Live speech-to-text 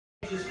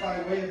Just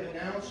by way of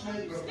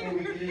announcement, before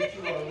we get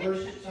into our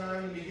worship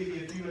time, let me give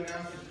you a few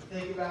announcements to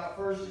think about.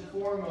 First and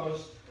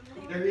foremost,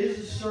 there is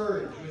a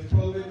surge with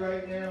COVID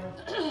right now,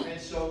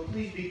 and so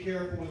please be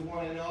careful with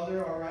one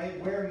another, all right?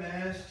 Wear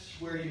masks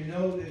where you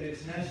know that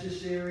it's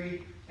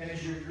necessary, and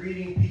as you're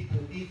greeting people,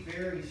 be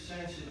very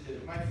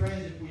sensitive. My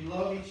friends, if we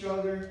love each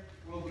other,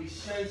 we'll be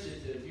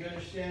sensitive. You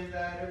understand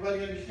that?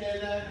 Everybody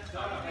understand that?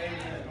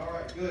 Amen. All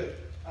right, good.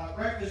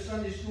 Breakfast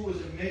Sunday School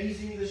was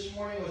amazing this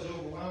morning. I was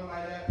overwhelmed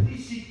by that.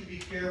 Please seek to be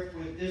careful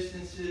with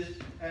distances,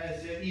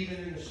 as even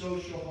in the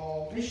social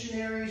hall.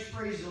 Missionaries,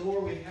 praise the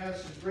Lord, we have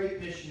some great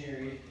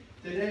missionaries.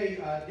 Today,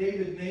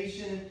 David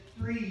Mason,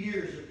 3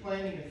 years of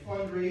planning and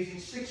fundraising,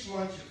 6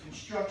 months of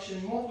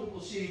construction,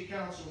 multiple city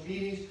council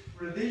meetings,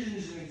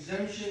 revisions and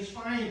exemptions.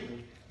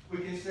 Finally, we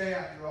can say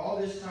after all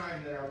this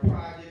time that our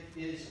project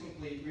is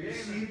complete. We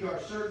received our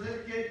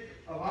certificate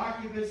of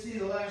occupancy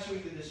the last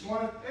week of this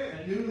month.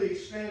 A newly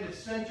expanded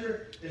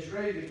center is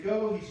ready to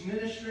go. He's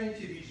ministering to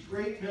these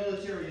great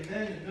military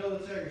men and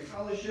military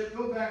fellowship.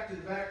 Go back to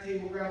the back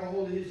table, grab a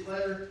hold of his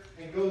letter,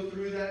 and go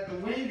through that. The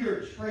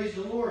Wingers, praise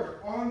the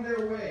Lord, are on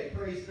their way.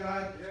 Praise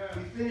God.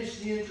 We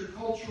finished the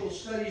intercultural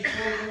studies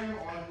program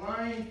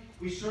online.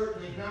 We're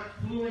certainly not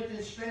fluent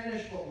in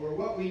Spanish, but we're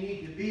what we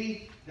need to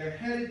be. They're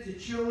headed to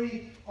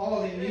Chile. All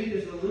they need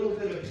is a little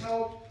bit of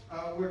help.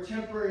 We're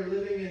temporarily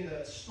living in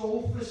the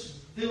Stolfus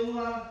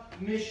Villa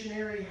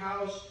Missionary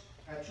House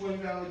at Twin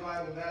Valley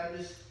Bible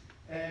Baptist,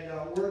 and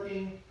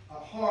working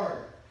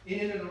hard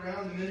in and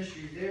around the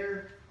ministry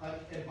there,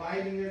 and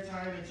biding their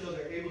time until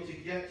they're able to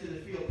get to the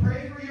field.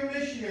 Pray for your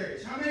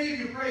missionaries. How many of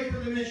you pray for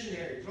the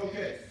missionaries?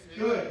 Okay,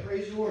 good.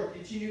 Praise the Lord.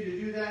 Continue to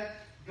do that.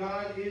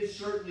 God is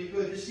certainly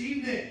good. This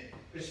evening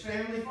is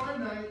Family Fun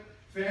Night.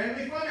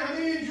 Family Fun. How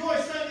many enjoy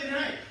Sunday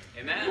night?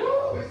 Amen.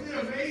 Woo, it's been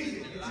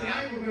amazing. And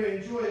tonight we're going to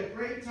enjoy a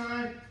great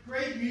time,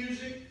 great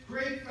music,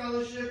 great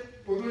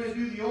fellowship. We're going to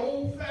do the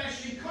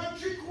old-fashioned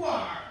country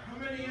choir. How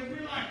many of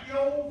you like the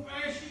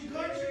old-fashioned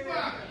country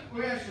choir?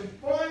 We're going to have some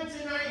fun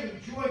tonight and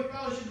enjoy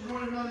fellowship with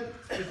one another.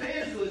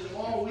 Evangelism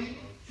all week,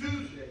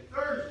 Tuesday,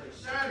 Thursday,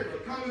 Saturday.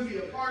 Come and be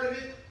a part of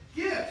it.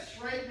 Gifts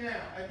right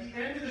now. At the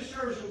end of the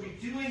service, we'll be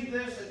doing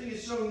this. I think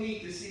it's so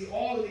neat to see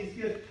all of these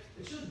gifts.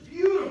 It's just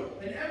beautiful.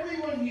 And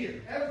everyone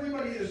here,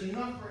 everybody, there's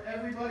enough for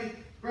everybody.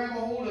 Grab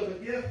a hold of a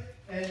gift,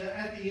 and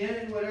at the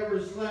end, whatever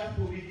is left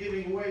will be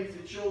giving away to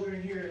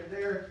children here and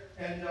there,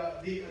 and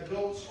the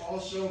adults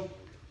also.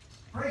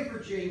 Pray for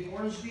Jay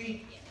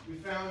Hornsby. We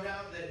found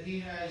out that he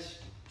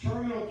has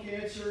terminal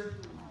cancer,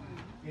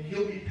 and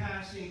he'll be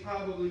passing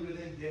probably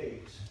within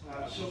days.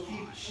 So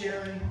keep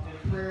Sharon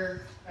in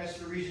prayer. That's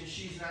the reason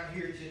she's not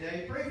here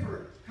today. Pray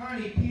for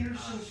Connie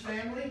Peterson's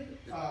family.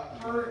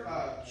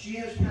 She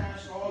has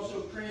passed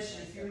also.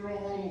 Cranston Funeral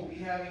Home will be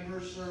having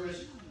her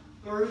service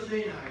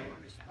Thursday night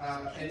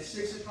at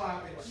 6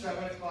 o'clock and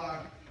 7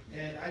 o'clock.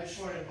 And I just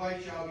want to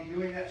invite you. I'll be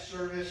doing that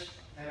service,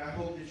 and I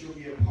hope that you'll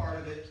be a part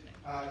of it.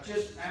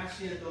 Just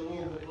asking that the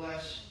Lord will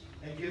bless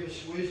and give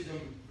us wisdom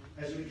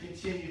as we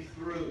continue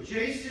through.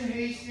 Jason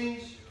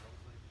Hastings,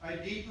 I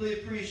deeply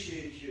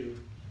appreciate you.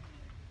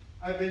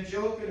 I've been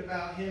joking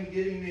about him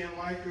getting me a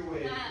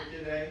microwave for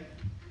today.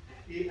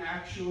 He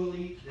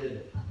actually did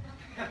it.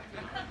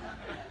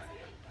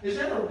 Is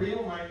that a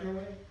real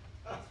microwave?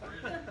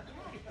 You'll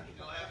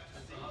have to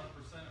see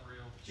 100%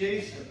 real.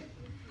 Jason,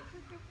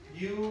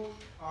 you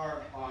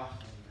are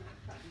awesome.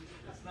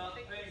 It's not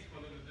pink,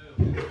 but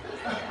it'll do.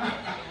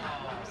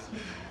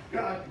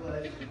 God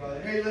bless you,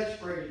 brother. Hey,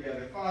 let's pray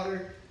together.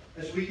 Father,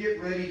 as we get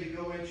ready to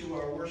go into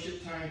our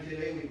worship time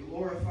today, we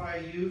glorify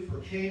you for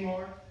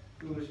Kmart,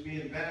 who is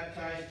being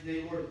baptized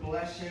today. Lord,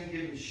 bless him,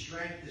 give him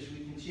strength as we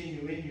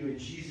continue in you. In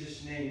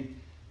Jesus' name,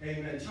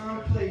 amen.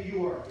 Tom, play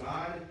You Are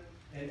God.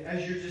 And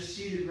as you're just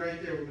seated right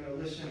there, we're going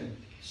to listen and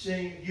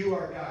sing You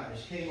Are God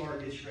as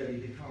Kmart gets ready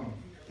to come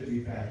to be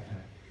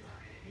baptized.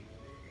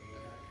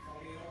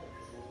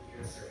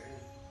 Yes, sir.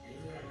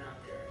 Anyone I'm not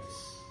there,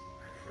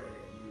 I pray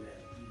that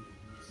you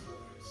just let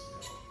us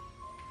know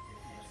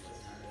if it's the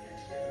time to get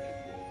together.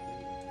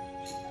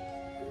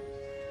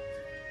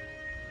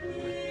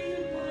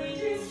 With my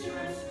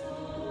distress,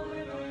 Lord,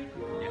 I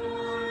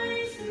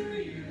cry to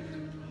you.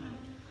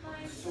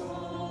 My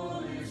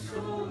soul is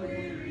so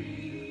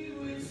weary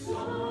with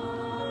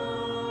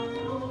sorrow,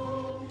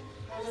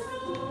 as the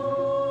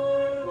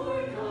Lord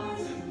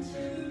forgotten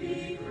to be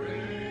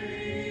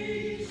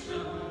gracious,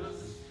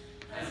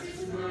 as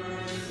His mercy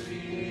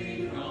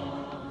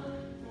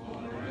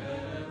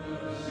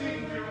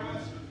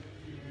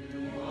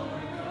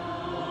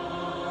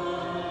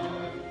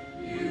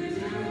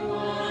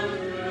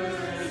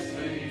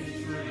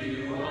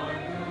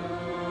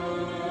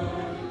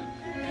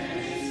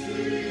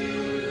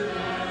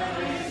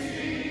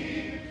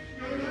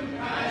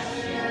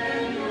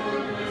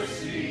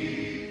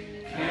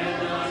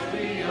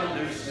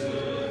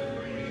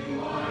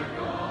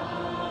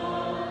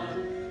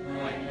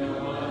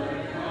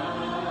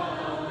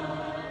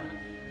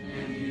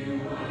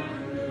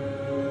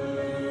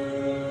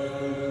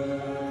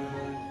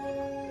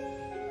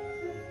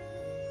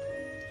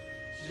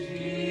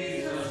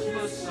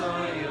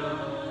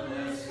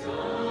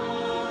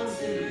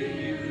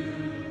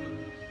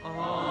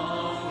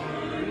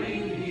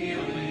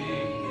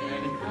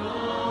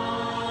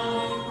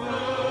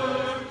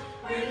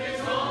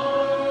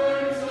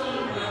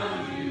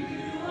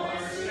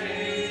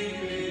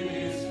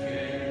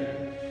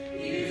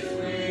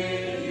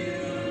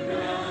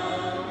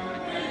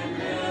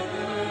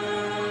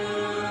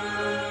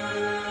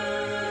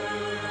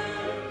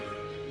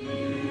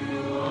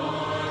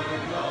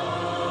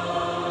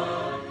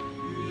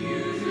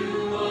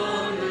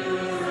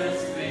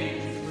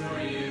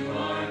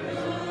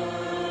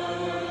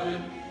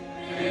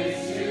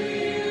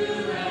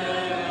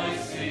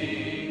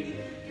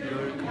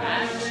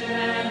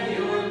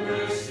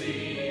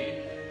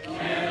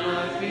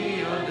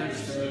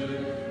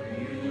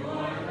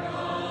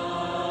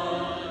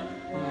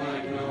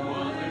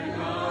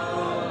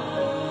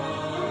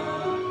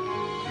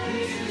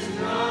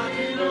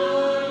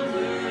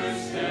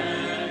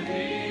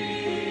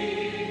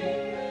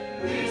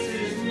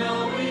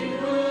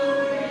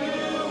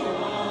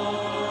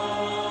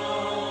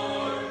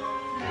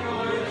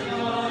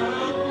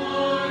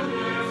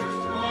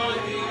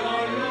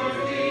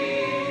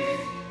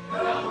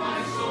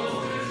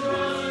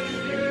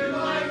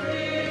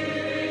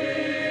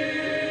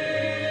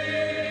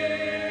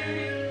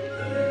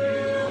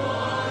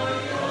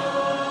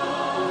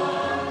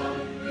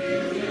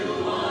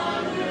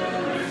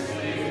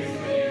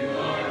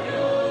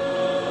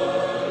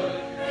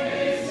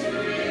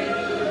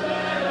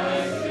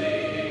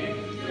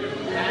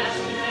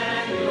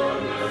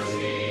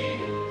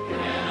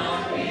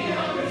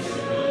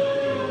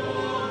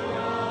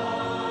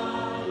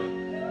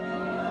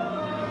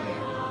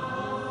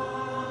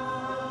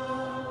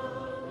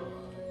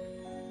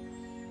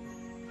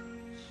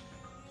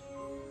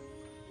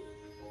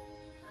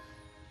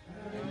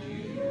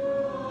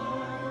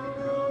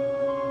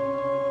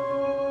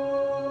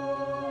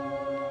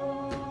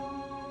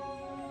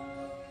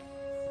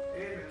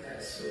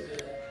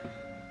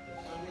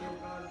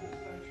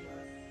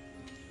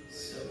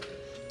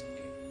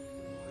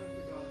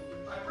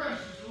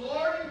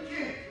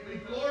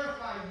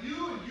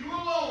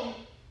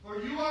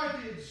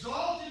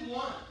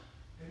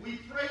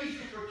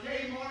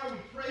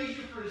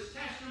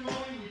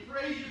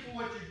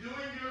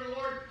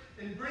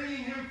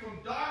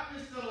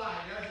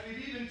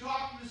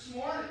talked this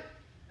morning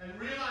and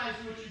realized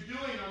what you're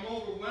doing. I'm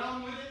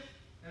overwhelmed with it,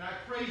 and I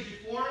praise you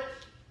for it.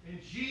 In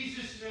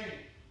Jesus' name,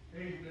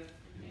 amen.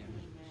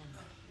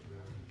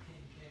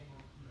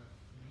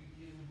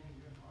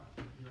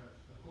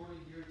 According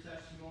to your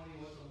testimony,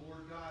 what the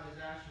Lord God has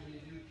asked me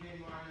to do,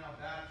 King, I now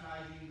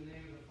baptize you in the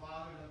name of the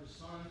Father, and of the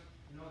Son,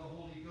 and of the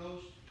Holy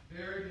Ghost,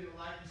 buried in the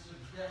likeness of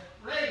his death,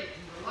 raised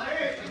in the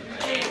likeness of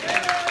his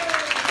death.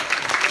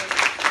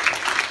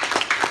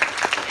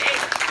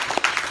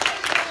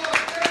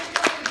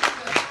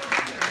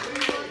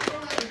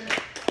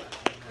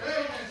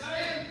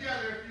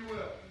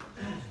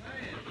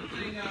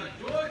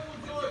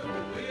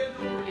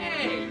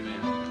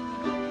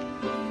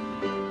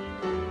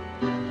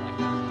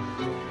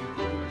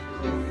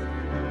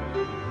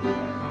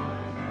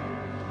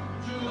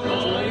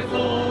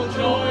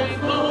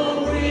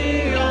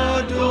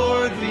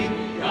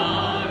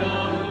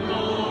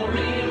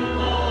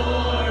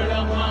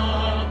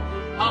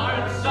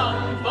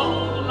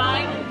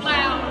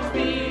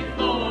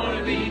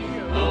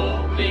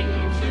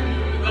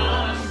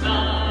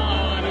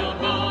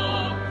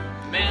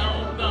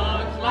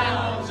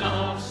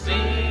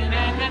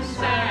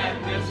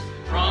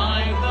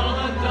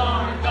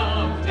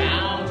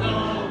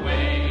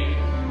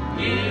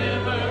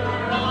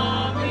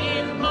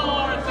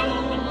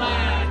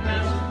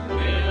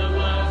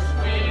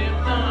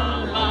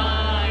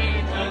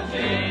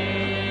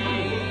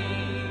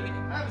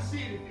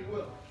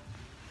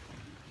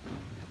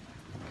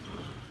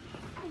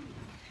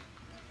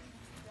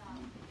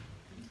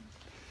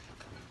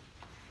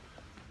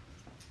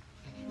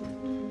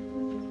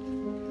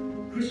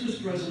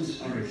 Christmas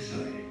presents are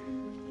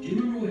exciting. Do you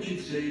remember what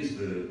you'd say is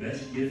the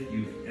best gift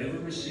you've ever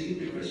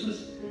received at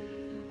Christmas?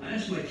 I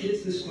asked my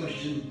kids this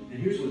question, and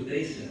here's what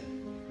they said.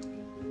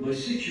 My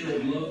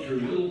 6-year-old loved her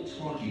little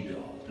talkie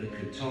doll that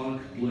could talk,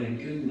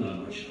 blink, and not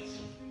much else.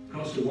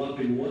 Cost a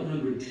whopping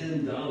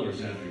 $110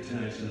 after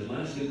tax, and it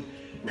lasted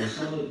for a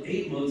solid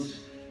 8 months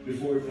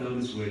before it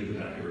found its way to the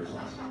back of her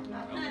closet.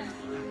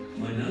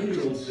 My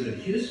 9-year-old said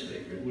his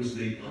favorite was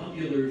the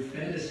popular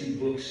fantasy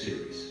book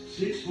series.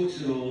 6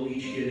 books in all,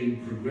 each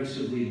getting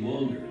progressively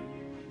longer.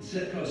 The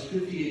set cost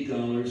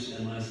 $58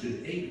 and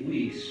lasted 8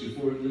 weeks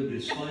before it lived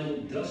its final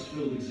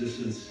dust-filled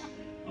existence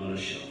on a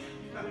shelf.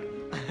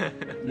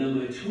 Now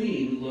my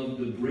tween loved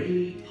the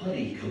Brainy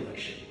Putty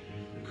collection.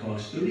 It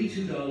cost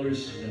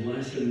 $32 and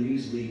lasted a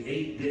measly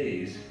 8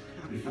 days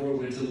before it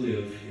went to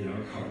live in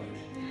our carpet.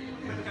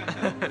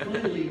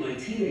 Finally, my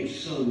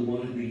teenage son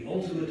wanted the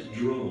ultimate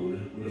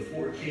drone with a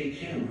 4K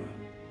camera.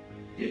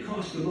 It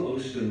cost the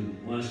most and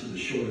lasted the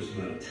shortest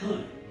amount of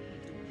time.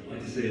 I'd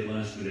like to say it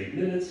lasted 8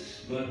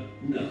 minutes, but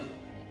no,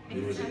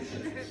 it was 8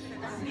 seconds,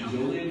 which is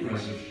only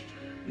impressive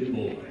in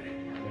boy.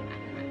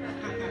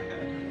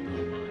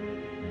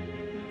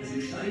 As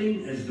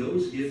exciting as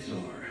those gifts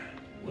are,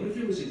 what if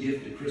there was a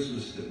gift at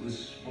Christmas that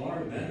was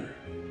far better?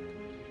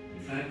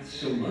 In fact,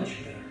 so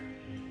much better,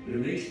 that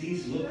it makes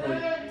these look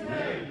like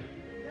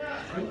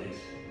toys.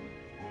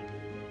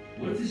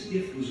 What if this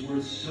gift was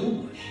worth so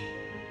much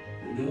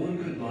that no one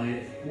could buy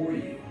it for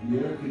you,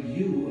 nor could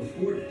you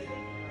afford it?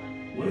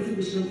 What if it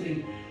was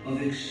something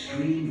of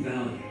extreme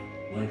value,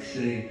 like,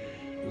 say,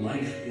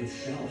 life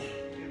itself?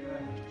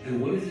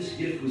 And what if this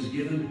gift was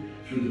given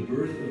through the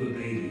birth of a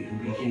baby who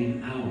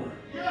became our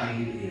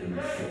paid-in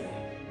full?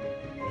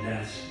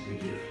 That's the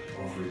gift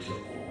offered to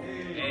all.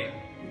 It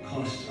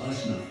costs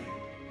us nothing,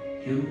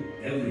 him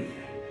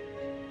everything.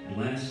 It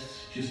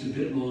lasts just a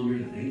bit longer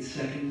than 8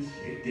 seconds,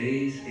 8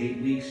 days,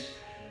 8 weeks,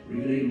 or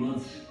even 8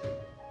 months.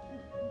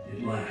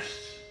 It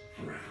lasts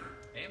forever.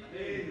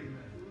 Amen.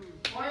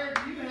 Choir,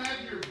 do you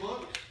have your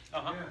books?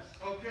 Uh-huh. Yes.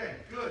 Okay,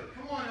 good.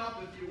 Come on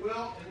up if you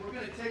will, and we're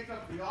going to take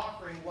up the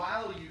offering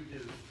while you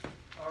do.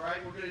 All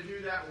right, we're going to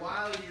do that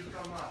while you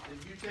come up.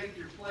 If you take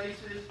your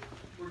places,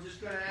 we're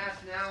just going to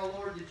ask now,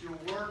 Lord, that you'll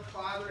work,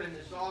 Father, in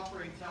this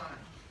offering time.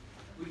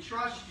 We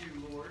trust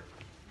you, Lord.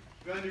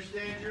 We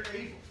understand you're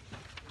able.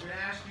 We're going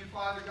to ask you,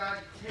 Father God,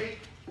 to take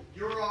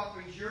your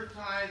offerings, your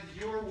tithes,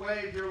 your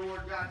way, dear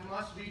Lord God,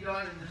 must be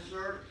done in this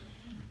service.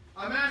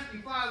 I'm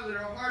asking, Father,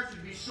 that our hearts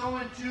would be so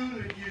in tune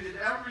with you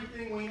that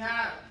everything we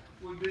have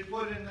would be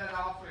put in that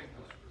offering.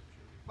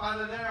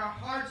 Father, that our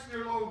hearts,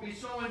 dear Lord, would be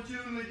so in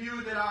tune with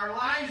you that our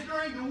lives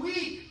during the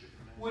week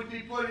would be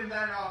put in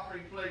that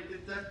offering plate.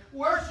 That the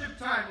worship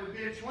time would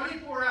be a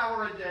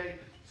 24-hour-a-day,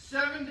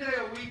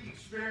 7-day-a-week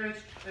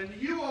experience. And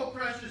you, oh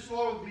precious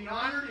Lord, would be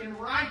honored in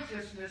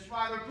righteousness.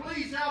 Father,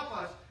 please help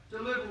us to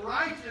live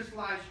righteous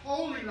lives,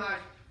 holy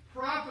lives,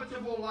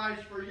 profitable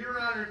lives for your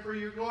honor and for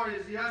your glory.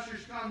 As the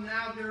ushers come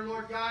now, dear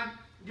Lord God,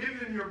 give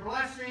them your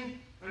blessing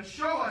and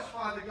show us,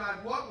 Father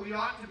God, what we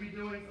ought to be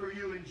doing for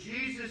you. In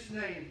Jesus'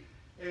 name,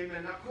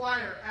 amen. Now,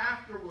 choir,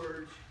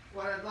 afterwards,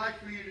 what I'd like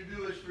for you to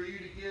do is for you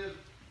to give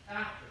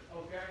after,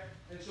 okay?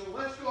 And so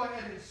let's go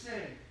ahead and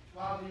sing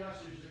while the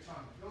ushers are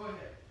coming. Go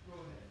ahead. Go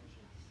ahead.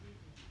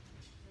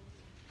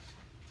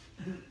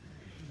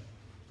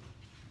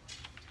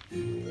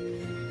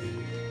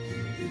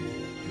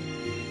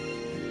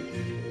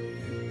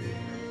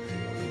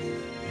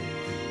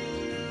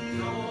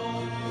 No.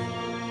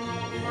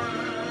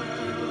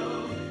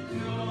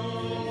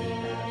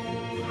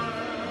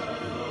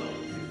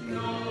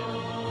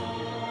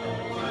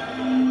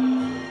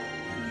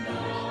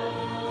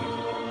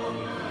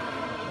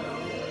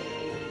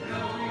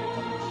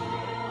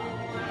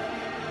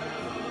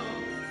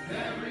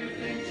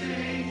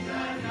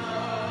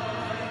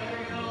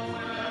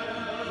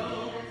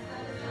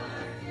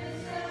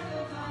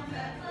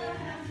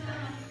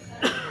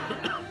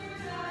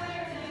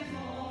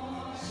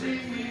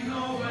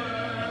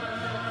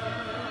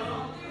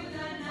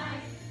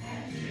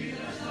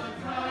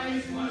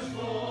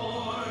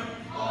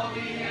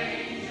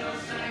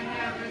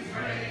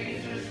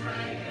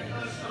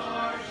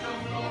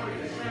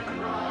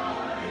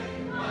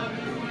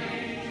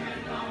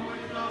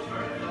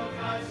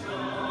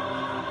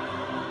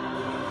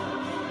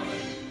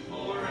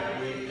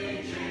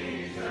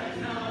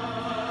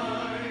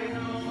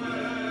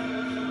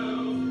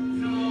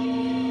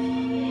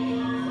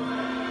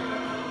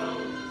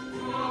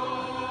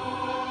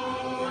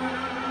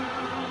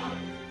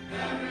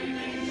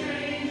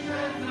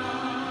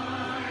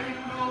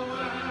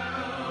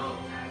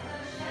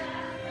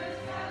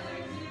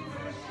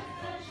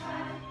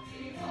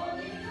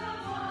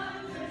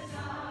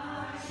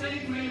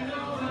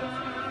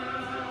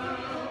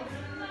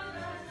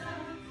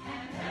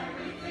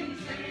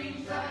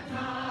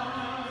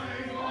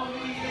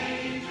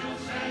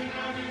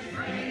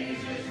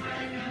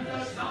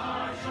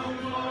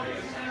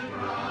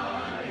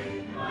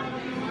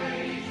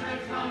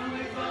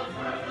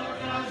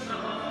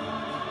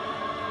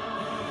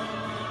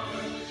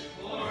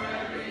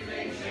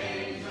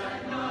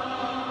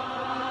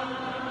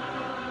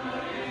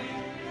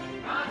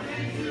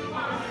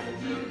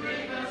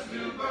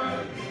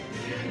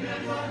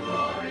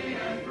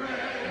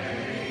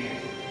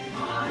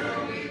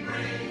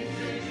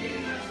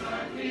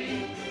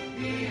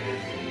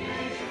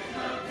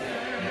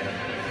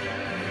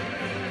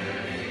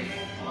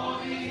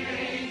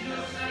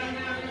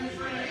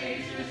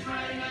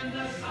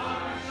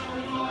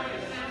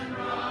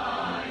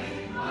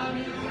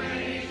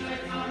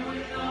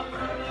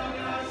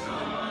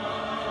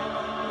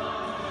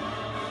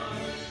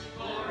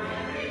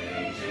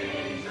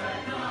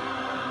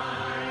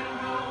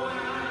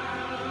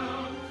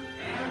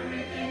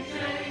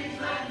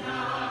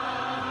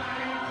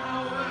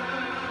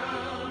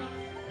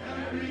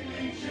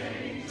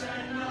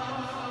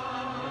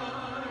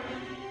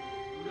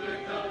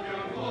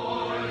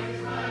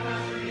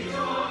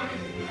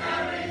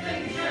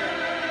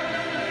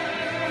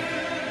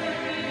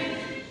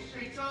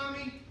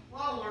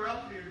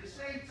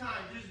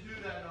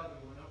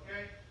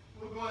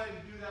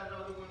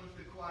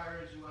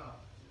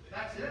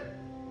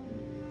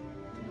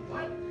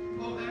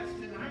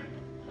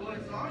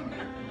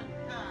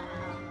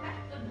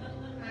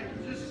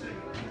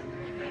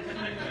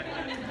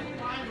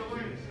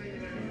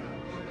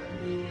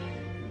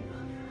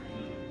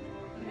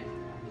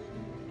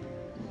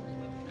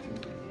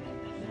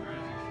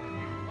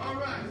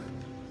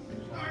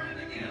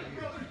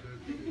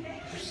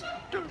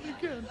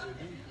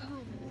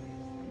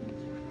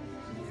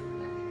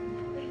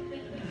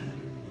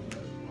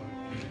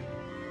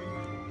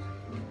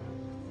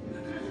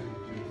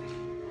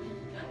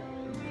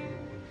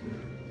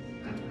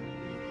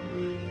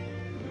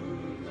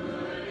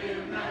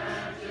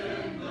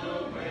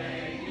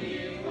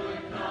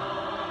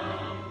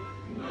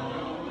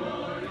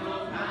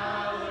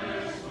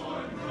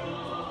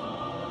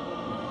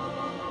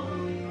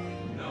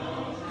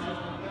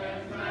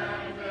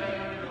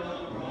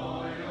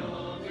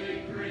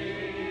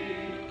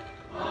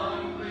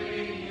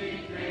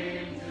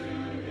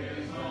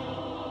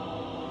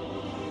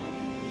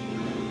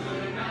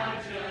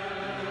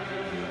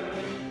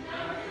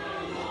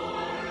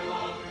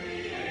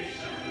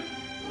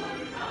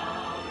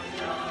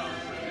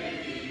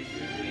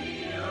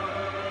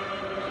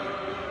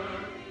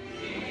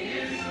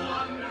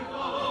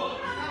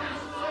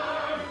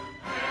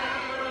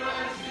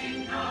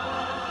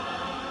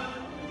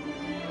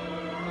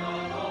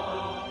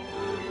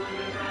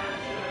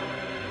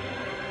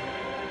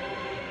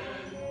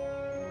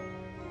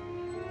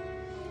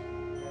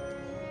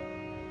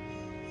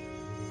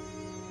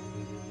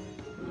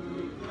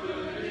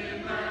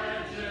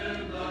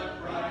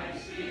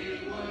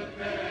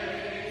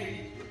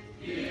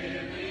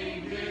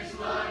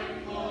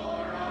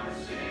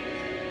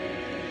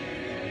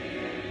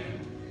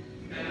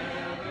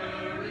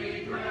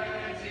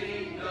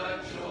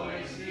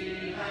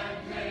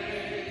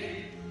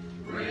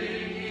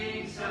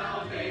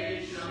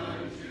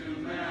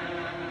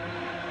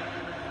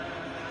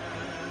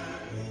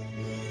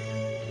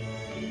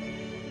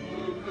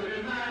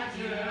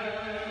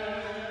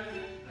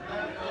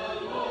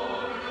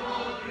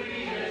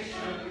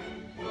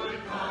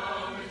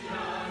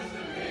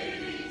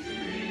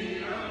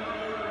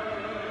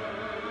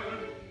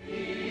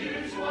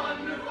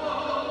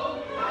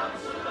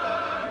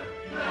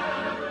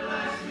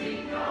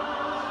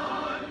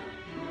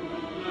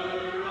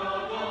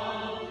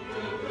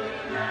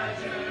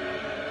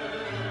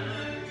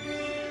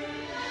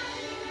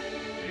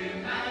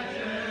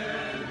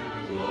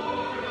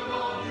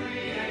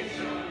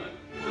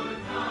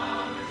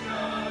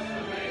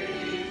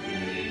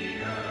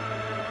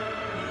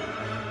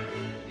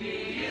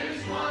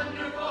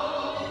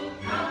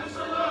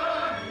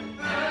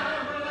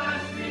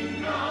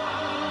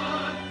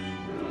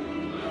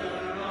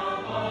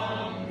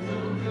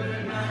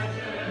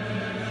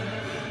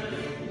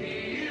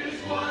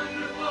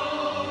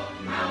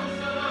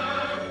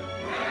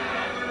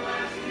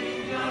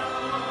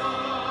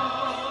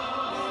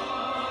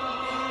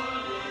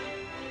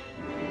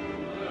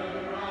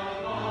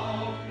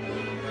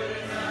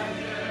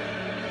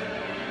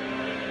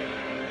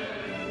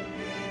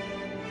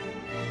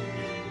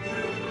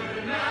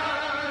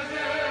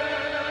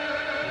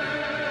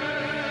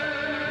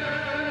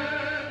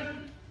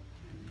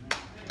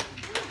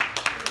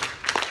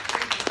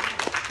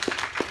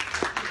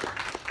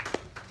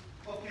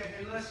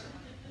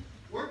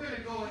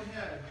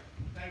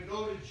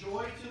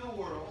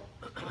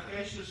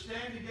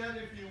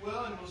 if you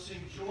will, and we'll sing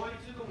Joy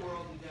to the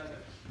World together.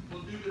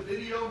 We'll do the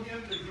video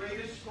hymn, The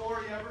Greatest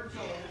Story Ever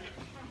Told.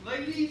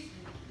 Ladies,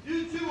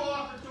 do 2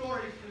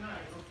 offertories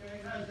tonight,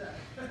 okay? How's that?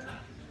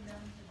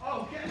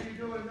 Okay,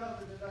 you're doing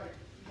nothing tonight.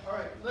 All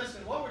right,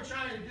 listen, what we're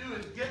trying to do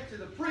is get to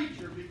the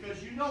preacher,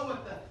 because you know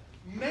what the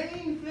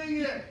main thing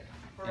is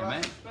for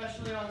us,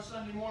 especially on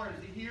Sunday morning,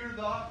 is to hear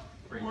the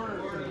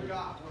Word of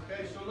God.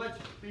 Okay, so let's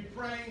be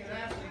praying and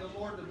asking the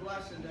Lord to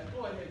bless in that.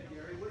 Go ahead,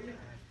 Gary, will you?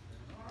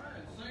 All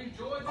right, sing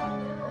Joy to the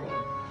World.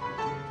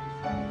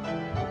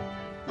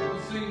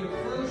 We'll sing the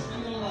first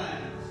and the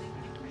last.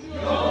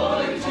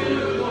 Joy to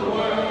the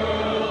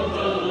world,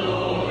 the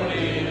Lord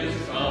is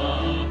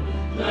come.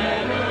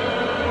 Let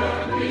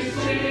earth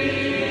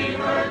receive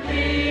her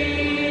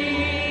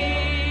King.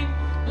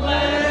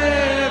 Let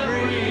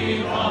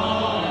every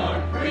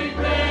heart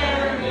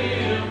prepare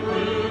Him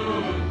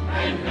room,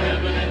 and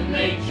heaven and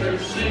nature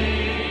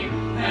sing,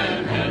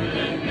 and heaven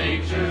and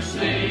nature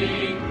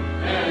sing,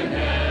 and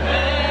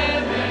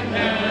heaven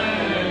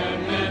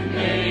and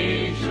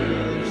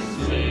nature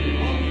sing.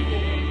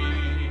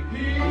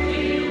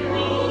 He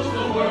rules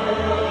the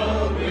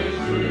world with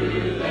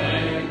truth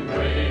and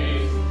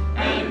grace,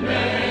 and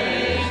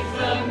makes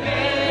the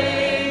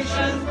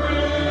nations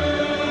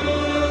prove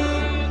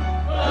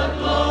the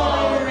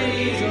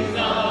glories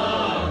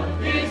of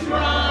His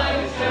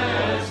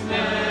righteousness,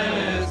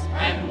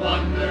 and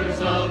wonders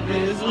of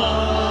His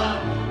love,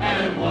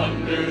 and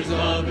wonders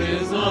of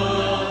His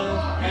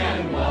love,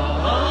 and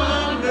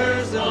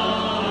wonders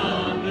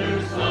of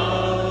His love.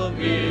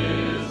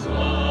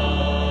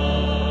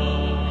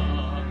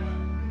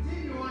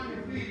 Continue on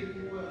your feet if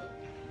you will.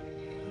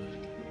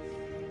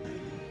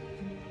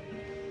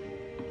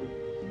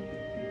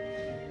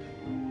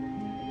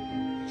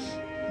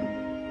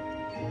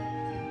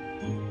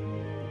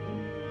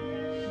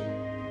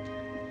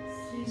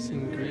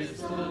 Sing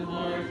grace of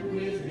heart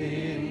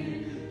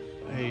within,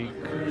 a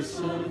curse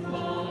of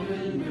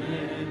fallen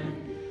man.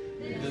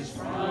 This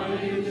pride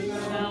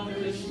and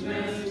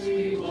selfishness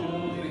we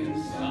hold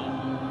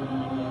inside.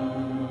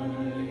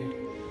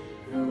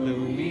 When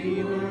we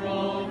were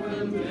all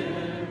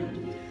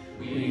condemned,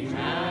 we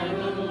had a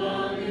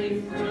loving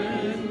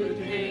friend who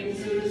came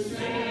to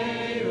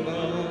save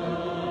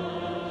us.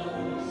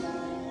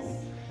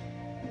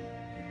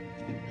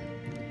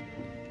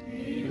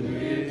 He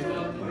lived a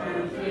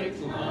perfect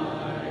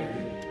life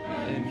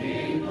and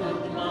gave the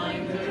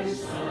blind their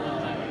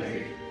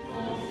sight,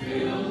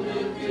 fulfilled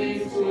the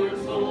things were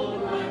told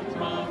by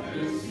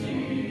prophecy.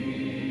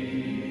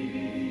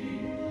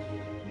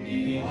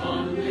 He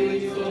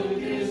humbly took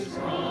His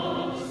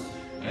cross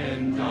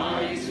and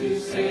died to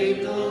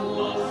save the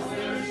lost,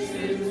 their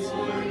sins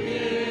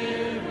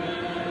forgiven.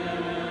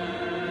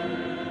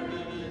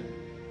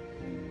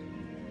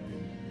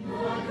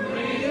 The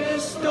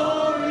greatest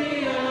story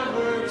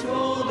ever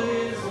told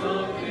is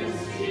of His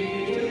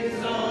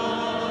Jesus,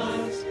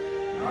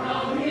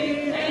 how He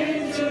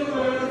came to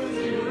earth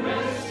to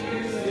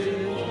rescue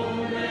sinful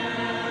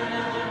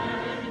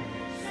man,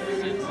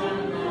 sent from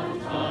the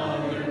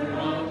Father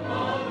up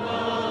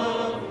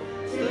above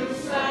to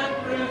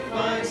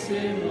sacrifice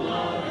in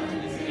love to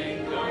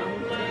take our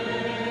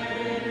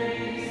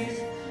place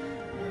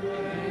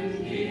and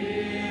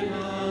give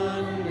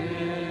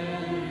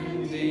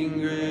unending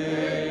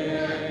grace.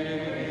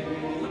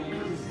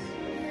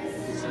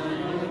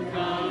 Son of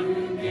God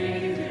who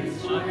gave His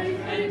life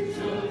and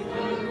took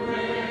the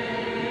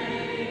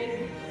grave,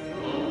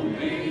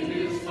 obeyed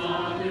His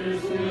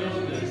Father's will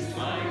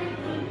despite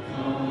the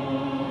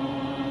cost.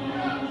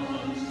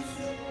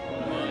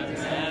 But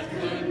death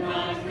could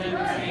not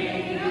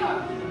contain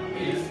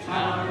His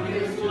power,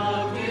 His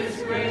love, His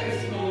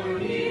grace, for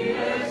He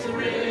has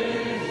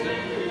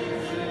risen.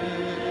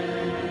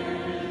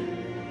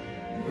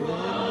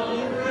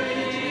 The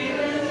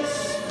greatest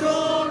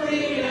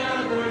story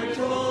ever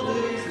told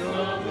is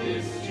of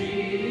this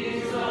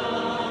Jesus,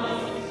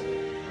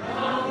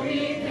 how He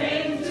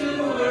came to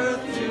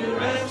earth to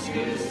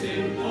rescue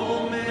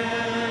sinful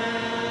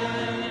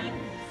man,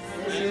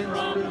 sent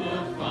from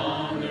the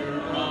Father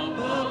up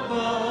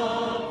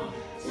above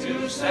to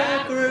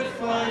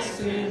sacrifice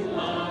in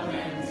love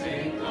and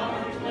take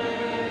our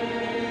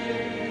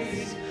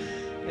place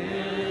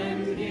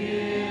and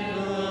give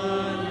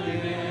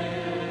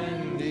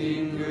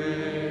unending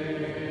grace.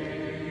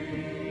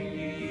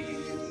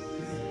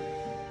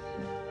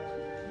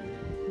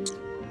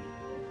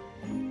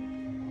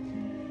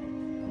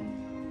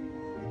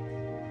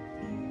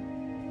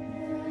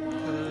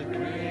 The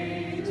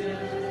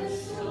greatest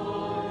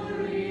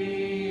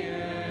story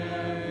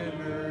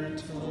ever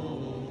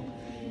told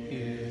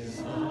is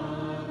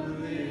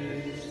of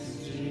this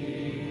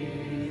Jesus.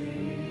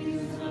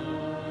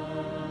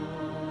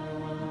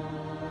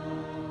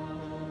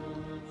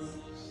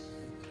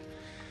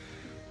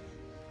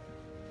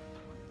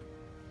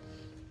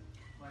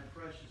 My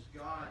precious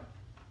God,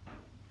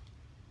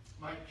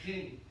 my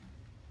King.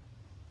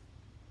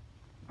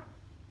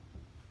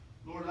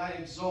 Lord, I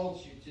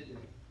exalt you today.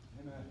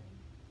 Amen.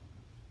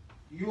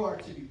 You are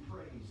to be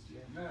praised.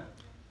 Amen.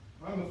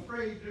 I'm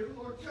afraid, dear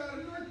Lord God,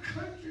 in our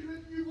country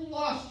that you've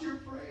lost your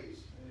praise.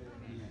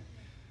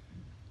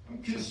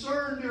 I'm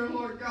concerned, dear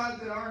Lord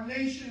God, that our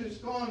nation has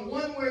gone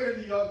one way or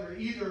the other,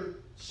 either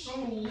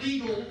so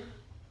legal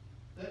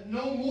that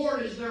no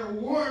more is there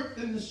warmth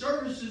in the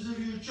services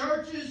of your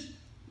churches,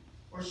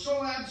 or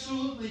so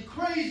absolutely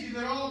crazy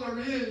that all there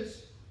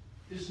is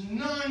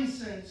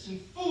nonsense and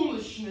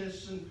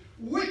foolishness and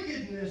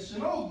wickedness.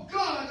 And oh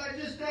God, I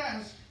just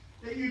ask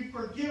that you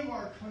forgive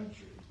our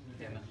country.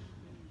 Amen.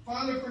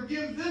 Father,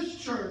 forgive this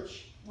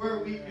church where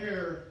we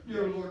err,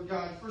 dear Lord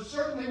God. For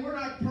certainly we're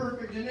not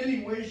perfect in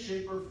any way,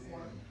 shape, or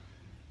form.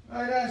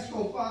 I'd ask,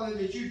 oh Father,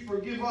 that you'd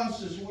forgive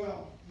us as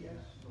well. Yes.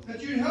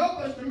 That you'd help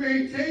us to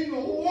maintain the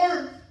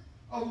warmth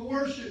of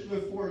worship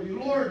before you.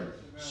 Lord,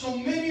 so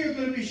many are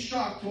going to be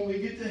shocked when we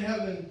get to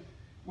heaven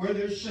where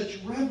there's such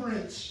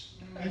reverence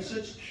and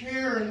such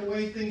care in the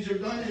way things are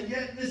done, and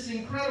yet this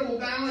incredible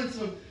balance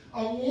of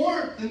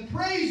warmth and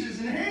praises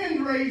and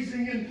hand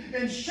raising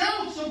and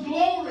shouts of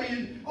glory.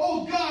 And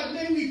oh God,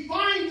 may we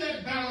find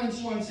that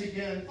balance once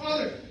again.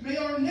 Father, may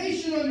our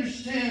nation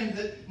understand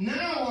that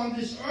now on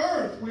this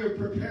earth we're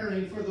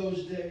preparing for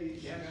those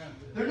days. Yes.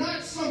 They're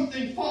not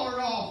something far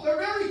off. They're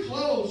very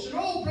close. And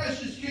oh,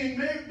 precious King,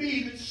 may it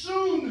be that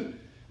soon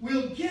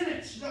we'll get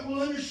it, that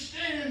we'll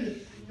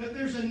understand that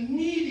there's a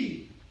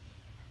needy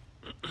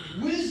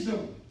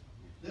wisdom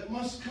that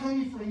must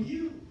come from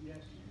you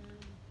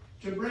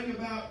to bring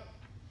about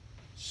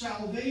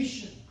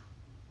salvation.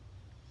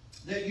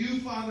 That you,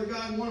 Father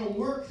God, want to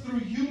work through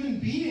human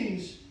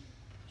beings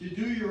to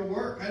do your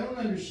work. I don't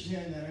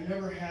understand that. I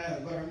never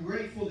have, but I'm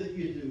grateful that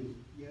you do.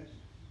 Yes.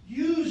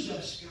 Use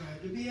us,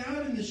 God, to be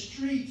out in the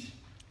street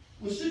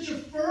with such a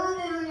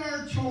fervor in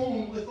our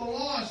tone with the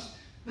lost,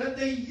 that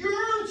they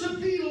yearn to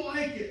be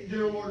like it,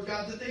 dear Lord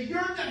God, that they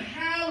yearn to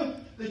have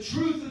the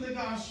truth of the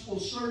gospel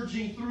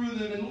surging through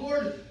them. And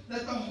Lord,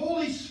 that the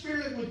Holy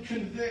Spirit would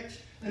convict,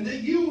 and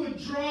that you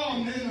would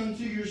draw men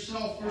unto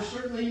yourself. For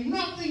certainly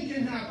nothing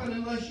can happen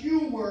unless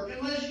you work,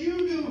 unless you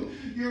do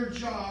your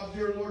job,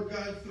 dear Lord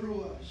God,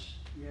 through us.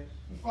 Yes.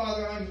 And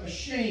Father, I'm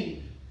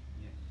ashamed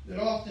that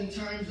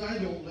oftentimes I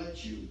don't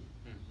let you.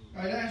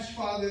 I'd ask,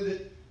 Father,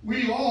 that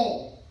we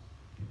all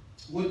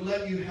would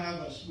let you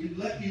have us. We'd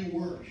let you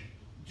work.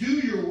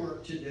 Do your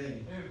work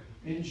today.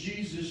 In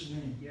Jesus'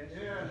 name. Yes.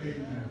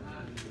 Amen.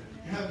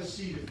 Have a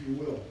seat if you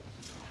will.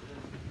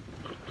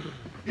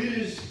 It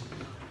is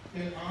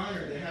an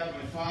honor to have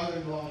my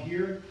father-in-law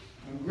here.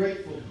 I'm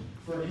grateful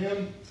for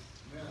him.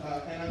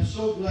 And I'm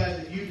so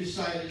glad that you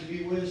decided to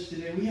be with us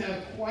today. We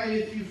have quite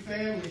a few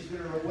families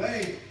that are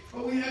away,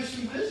 but we have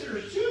some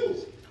visitors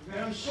too. And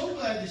I'm so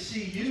glad to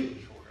see you.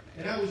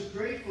 And I was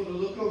grateful to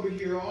look over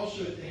here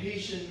also at the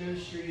Haitian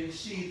ministry and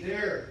see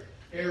their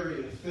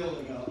area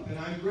filling up. And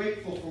I'm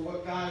grateful for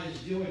what God is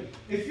doing.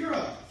 If you're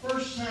a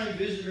first-time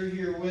visitor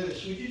here with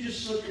us, would you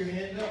just slip your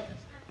hand up?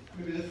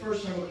 Maybe the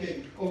first time.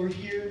 Okay, over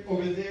here,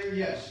 over there,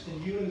 yes.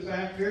 And you in the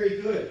back,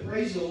 very good.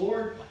 Praise the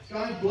Lord.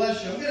 God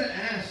bless you. I'm going to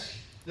ask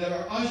that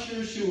our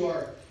ushers who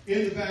are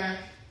in the back,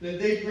 that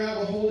they grab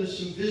a hold of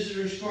some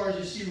visitors cards.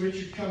 You see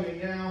Richard coming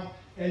now.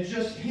 And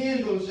just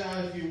hand those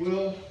out, if you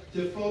will,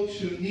 to folks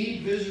who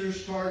need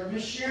visitors cards.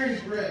 Miss Sharon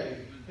Gray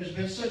has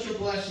been such a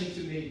blessing to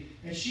me.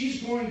 And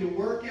she's going to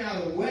work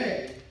out a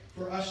way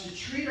for us to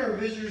treat our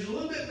visitors a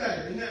little bit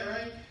better. Isn't that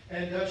right?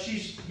 And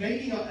she's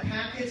making up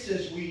packets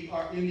as we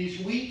are in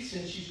these weeks,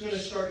 and she's going to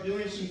start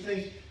doing some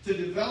things to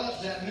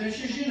develop that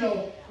ministry. As you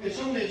know, it's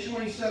only a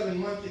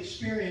 27-month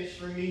experience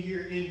for me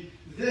here in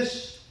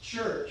this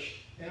church,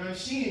 and I'm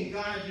seeing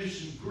God do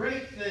some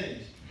great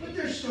things. But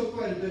there's still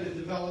quite a bit of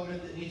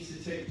development that needs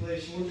to take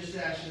place, and we're just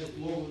asking that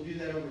the Lord will do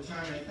that over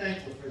time. I'm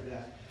thankful for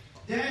that.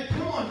 Dad,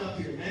 come on up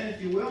here, man,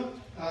 if you will.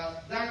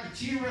 Dr.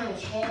 T.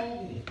 Reynolds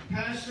Hall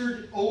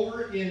pastored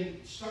over in,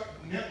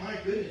 my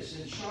goodness,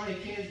 in Shawnee,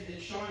 Kansas,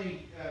 in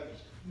Shawnee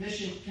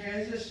Mission,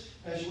 Kansas,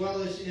 as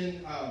well as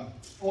in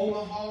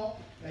Omaha,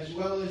 as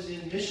well as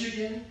in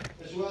Michigan,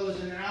 as well as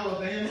in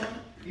Alabama.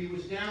 He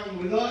was down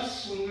with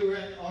us when we were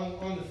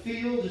on the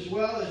field, as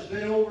well as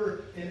been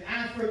over in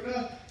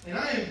Africa. And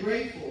I am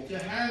grateful to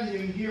have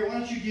him here. Why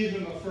don't you give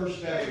him a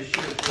First Baptist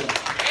Church applause?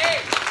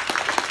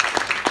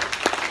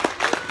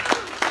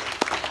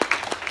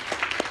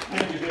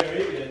 Thank you,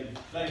 Barry, and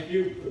thank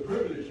you for the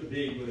privilege of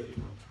being with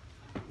you.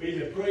 We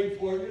have prayed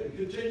for you and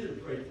continue to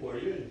pray for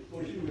you. And of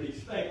course, you would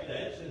expect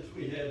that since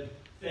we have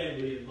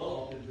family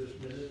involved in this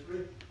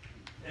ministry.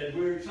 And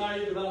we're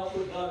excited about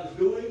what God is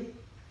doing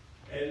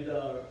and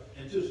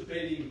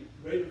anticipating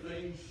greater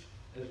things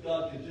as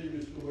God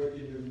continues to work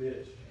in your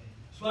midst.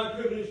 It's my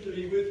privilege to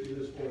be with you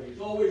this morning.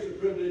 It's always a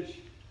privilege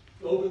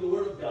to open the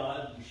Word of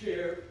God and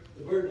share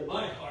the burden of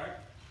my heart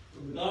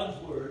from God's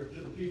Word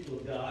to the people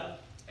of God.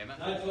 Amen.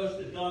 And I trust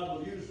that God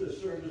will use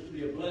this service to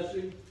be a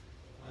blessing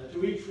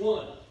to each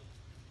one.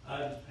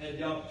 I've had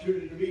the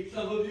opportunity to meet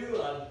some of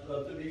you. I'd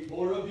love to meet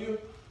more of you.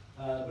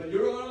 But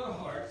you're on our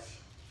hearts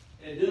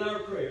and in our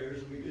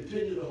prayers. We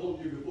continue to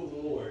hold you before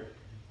the Lord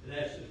and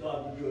ask that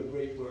God will do a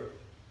great work.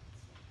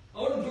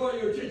 I want to draw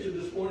your attention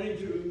this morning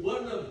to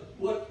one of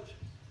what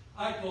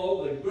I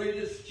call the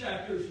greatest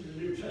chapters in the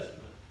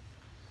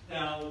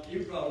Now,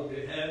 you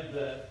probably have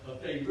a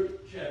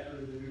favorite chapter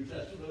in the New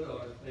Testament,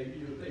 or maybe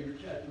your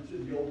favorite chapters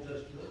in the Old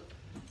Testament.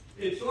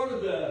 It's sort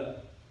of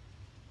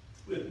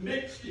with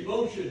mixed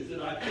emotions that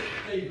I pick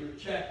a favorite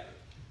chapter,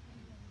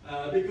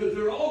 because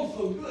they're all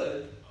so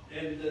good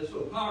and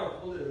so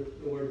powerful in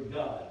the Word of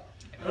God.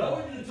 But I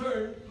want you to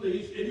turn,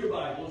 please, in your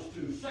Bibles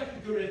to 2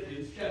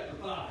 Corinthians chapter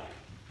 5.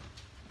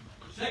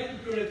 2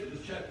 Corinthians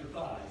chapter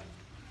 5.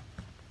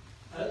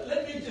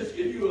 Let me just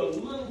give you a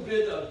little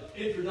bit of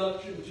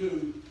introduction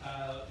to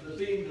the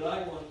theme that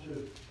I want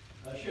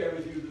to share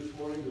with you this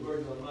morning, the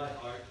burden on my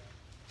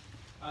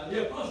heart.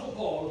 The Apostle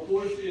Paul, of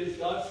course, is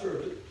God's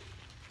servant,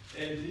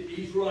 and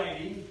he's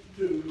writing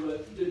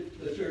to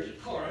the church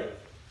at Corinth.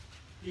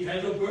 He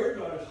has a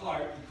burden on his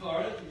heart in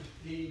Corinth.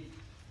 He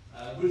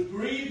was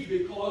grieved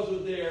because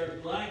of their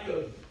lack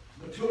of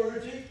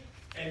maturity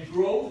and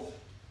growth.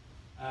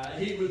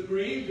 He was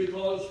grieved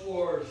because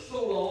for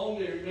so long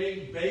they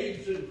remained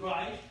babes in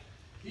Christ.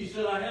 He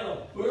said, I had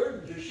a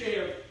burden to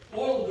share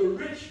all of the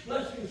rich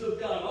blessings of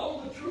God,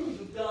 all the truths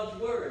of God's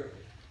Word.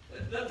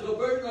 That's a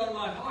burden on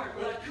my heart,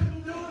 but I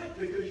couldn't do it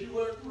because you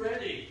weren't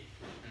ready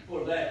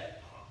for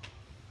that.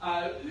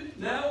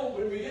 Now,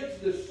 when we get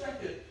to the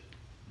second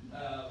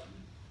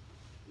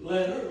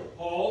letter of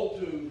Paul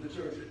to the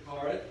church at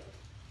Corinth,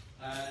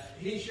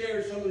 he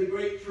shares some of the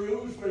great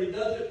truths, but he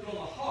does it from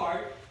a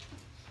heart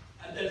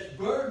that's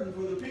burdened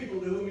for the people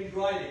to whom he's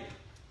writing.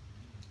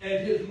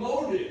 And his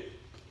motive,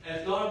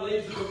 as God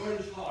lays it upon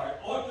his heart,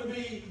 ought to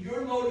be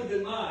your motive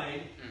and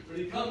mine when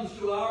it comes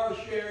to our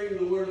sharing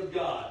the Word of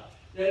God.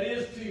 That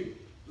is to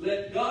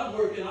let God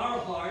work in our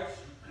hearts,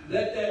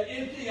 let that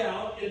empty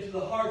out into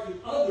the hearts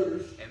of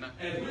others. Amen.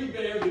 As we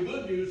bear the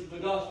good news of the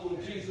gospel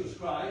of Jesus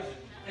Christ,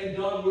 and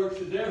God works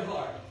in their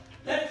heart.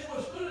 That's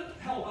what's going to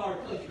help our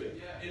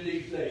country in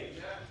these days.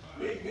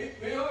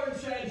 We are in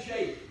sad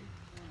shape.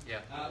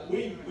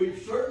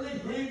 We've certainly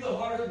grieved the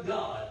heart of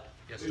God.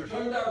 Yes, we've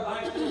turned our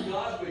backs on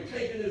God. We've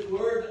taken His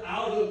Word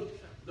out of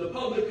the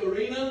public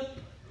arena.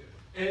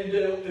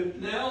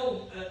 And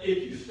now,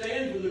 if you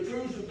stand for the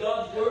truths of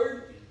God's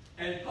Word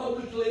and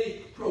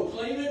publicly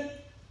proclaim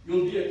it,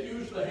 you'll be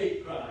accused of a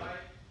hate crime.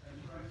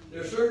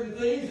 There are certain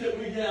things that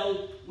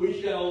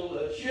we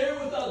shall share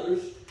with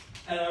others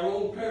at our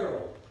own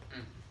peril.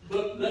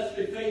 But let's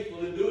be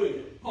faithful in doing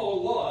it.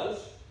 Paul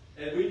was,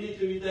 and we need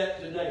to be that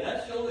today.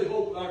 That's the only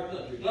hope of our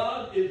country.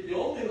 God is the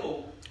only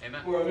hope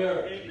for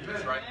America.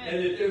 That's right. And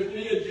if there's to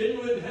be a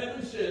genuine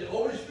heaven-sent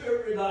Holy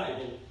Spirit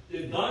revival,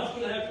 then God's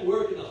going to have to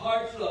work in the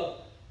hearts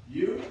of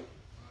you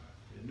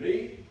and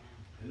me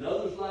and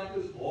others like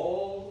us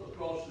all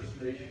across this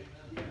nation.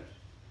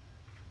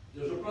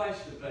 There's a price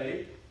to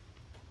pay.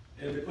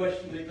 And the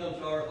question that comes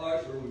to our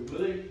hearts, are we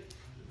willing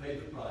to pay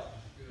the price?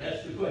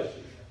 That's the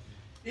question.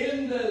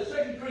 In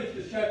 2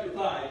 Corinthians chapter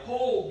 5,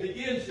 Paul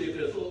begins the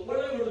epistle. What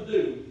I'm going to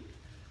do,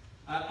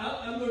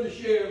 I'm going to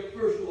share,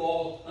 first of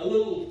all, a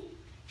little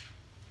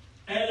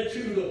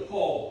attitude of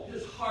Paul,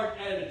 his heart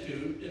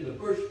attitude in the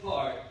first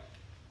part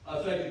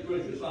of 2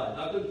 Corinthians 5.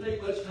 Not going to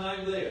take much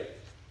time there.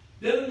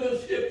 Then I'm going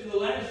to skip to the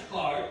last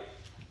part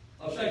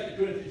of 2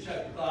 Corinthians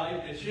chapter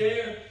 5 and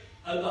share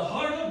the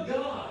heart of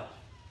God,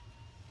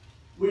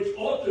 which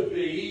ought to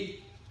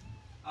be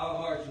our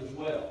hearts as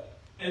well,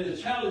 and the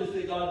challenge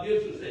that God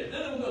gives us there.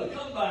 Then I'm going to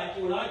come back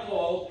to what I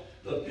call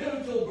the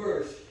pivotal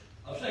verse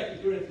of 2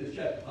 Corinthians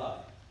chapter 5.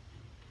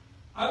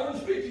 I want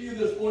to speak to you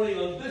this morning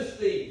on this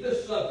theme,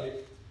 this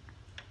subject.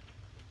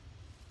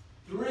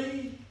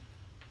 3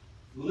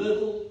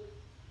 little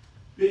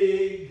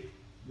big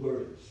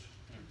words.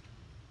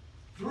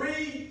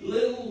 3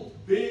 little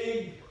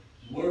big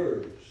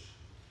words.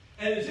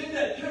 And it's in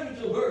that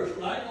pivotal verse,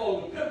 what I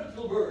call the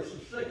pivotal verse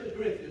of 2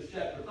 Corinthians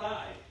chapter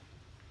 5.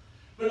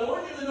 But I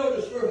want you to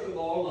notice, first of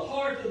all, the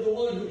heart of the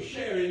one who's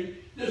sharing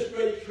this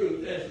great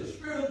truth as the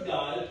Spirit of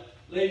God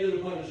laid it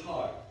upon his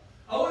heart.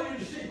 I want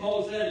you to see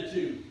Paul's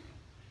attitude,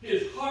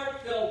 his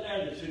heartfelt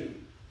attitude.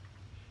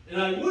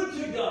 And I would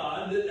to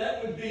God that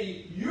that would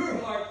be your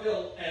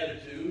heartfelt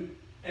attitude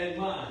and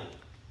mine.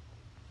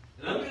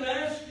 And I'm going to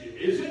ask you,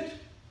 is it?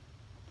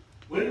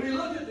 When we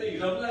look at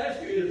these, I'm going to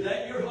ask you, is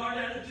that your heart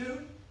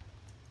attitude?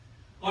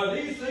 Are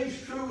these things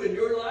true in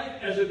your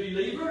life as a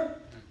believer?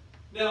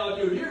 Now, if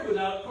you're here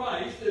without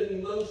Christ,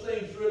 then those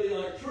things really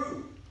aren't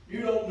true.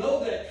 You don't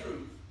know that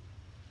truth.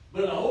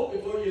 But I hope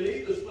before you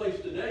leave this place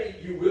today,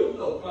 you will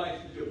know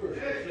Christ as your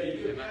personal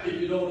Savior,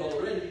 if you don't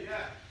already.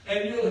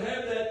 And you'll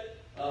have that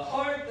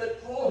heart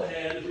that Paul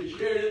had as he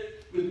shared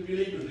it with the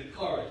believers at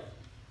Corinth.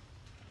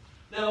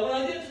 Now, when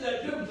I get to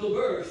that pivotal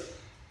verse,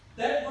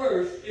 that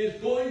verse is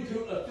going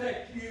to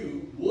affect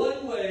you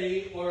one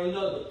way or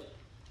another.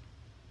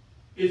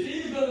 It's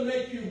either going to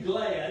make you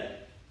glad,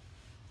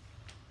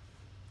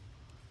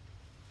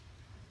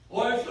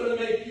 or it's going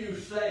to make you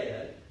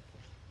sad,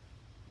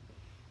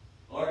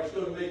 or it's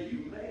going to make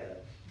you mad.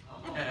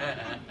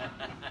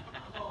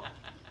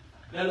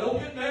 Now, don't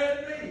get mad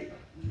at me.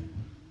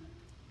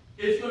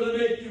 It's going to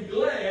make you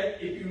glad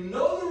if you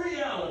know the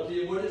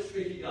reality of what it's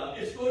speaking of.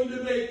 It's going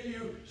to make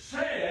you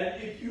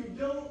sad if you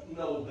don't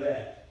know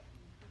that.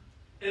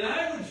 And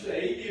I would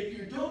say, if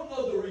don't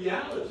know the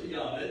reality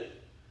of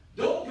it,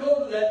 don't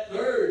go to that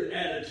third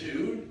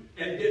attitude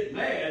and get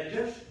mad.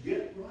 Just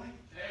get right.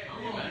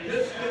 Amen.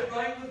 Just get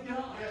right with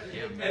God.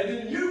 And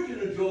then you can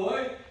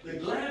enjoy the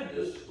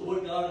gladness of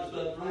what God has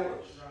done for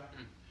us.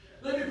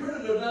 Let me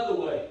put it another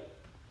way.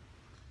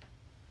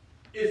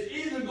 It's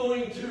either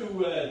going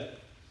to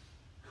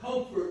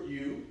comfort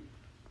you,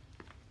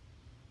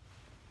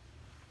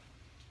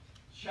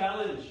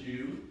 challenge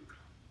you,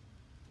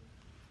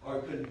 or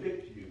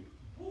convict you.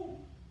 Ooh.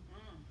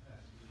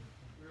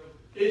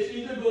 It's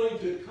either going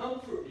to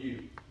comfort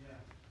you,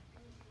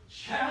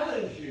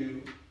 challenge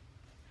you,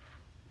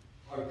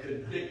 or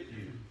convict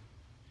you.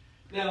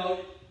 Now,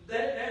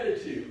 that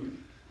attitude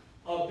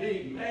of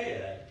being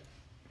mad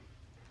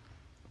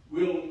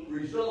will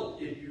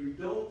result if you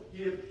don't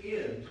give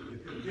in to the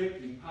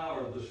convicting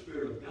power of the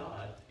Spirit of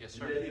God. Yes,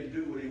 and sir. let Him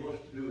do what He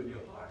wants to do in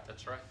your heart.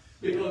 That's right.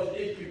 Because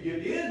if you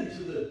give in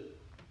to the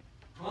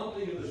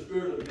prompting of the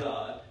Spirit of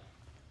God,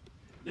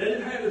 let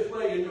Him have His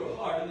way in your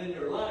heart and in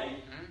your life,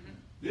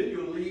 then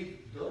you'll leave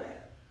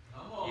glad.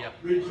 Come on. Yep.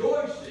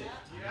 Rejoicing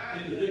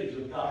in the things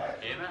of God.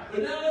 Amen.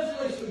 But now let's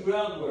lay some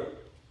groundwork.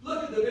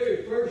 Look at the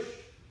very first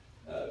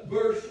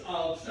verse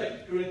of 2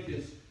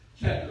 Corinthians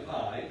chapter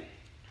 5.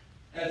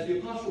 As the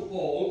Apostle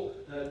Paul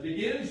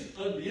begins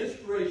under the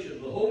inspiration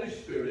of the Holy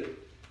Spirit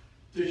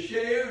to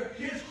share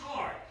his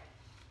heart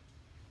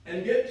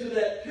and get to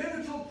that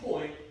pivotal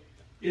point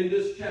in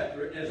this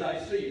chapter as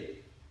I see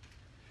it.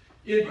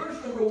 In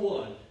verse number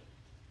 1,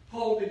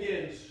 Paul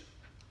begins,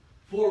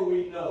 "For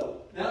we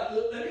know." Now,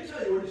 let me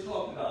tell you what he's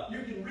talking about.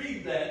 You can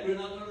read that. We're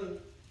not going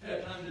to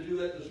have time to do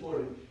that this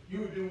morning. You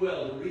would do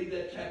well to read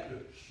that chapter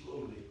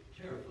slowly,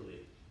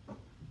 carefully.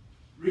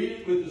 Read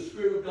it with the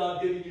Spirit of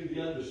God giving you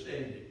the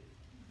understanding.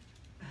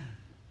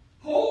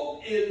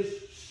 Paul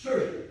is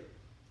certain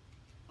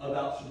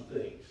about some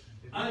things.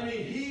 I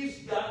mean, he's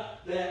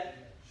got that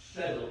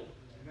settled.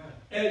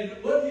 And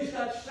what he's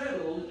got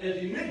settled,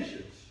 as he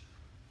mentions,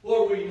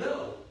 or we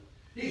know,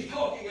 he's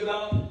talking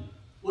about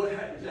what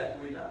happens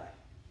after we die.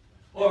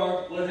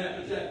 Or what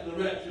happens after the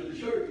rapture of the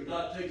church and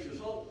God takes us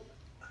home.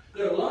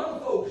 There are a lot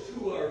of folks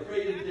who are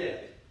afraid of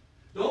death.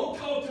 Don't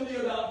talk to me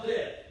about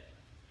death.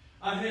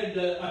 I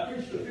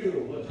preached a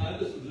funeral one time.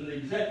 This was an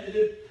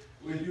executive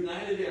with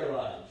United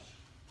Airlines.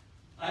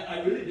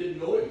 I really didn't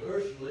know him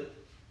personally.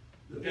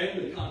 The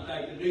family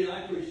contacted me and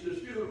I preached his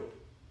funeral.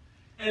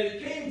 And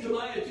it came to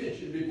my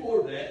attention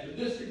before that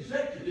this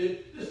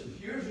executive, this was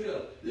years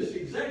ago, this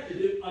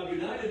executive of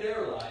United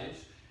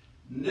Airlines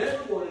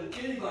never wanted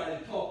anybody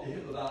to talk to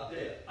him about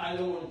death. I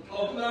don't want to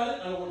talk about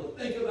it. I don't want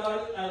to think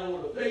about it. I don't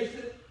want to face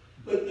it.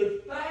 But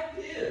the fact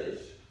is,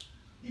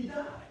 he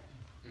died.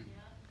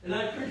 And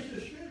I preached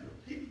his funeral.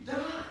 He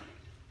died.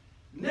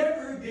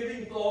 Never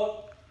giving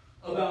thought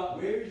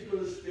about where he's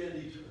going to spend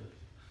eternity.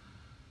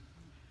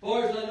 As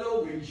far as I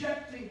know,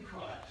 rejecting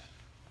Christ.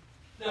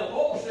 Now,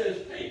 Paul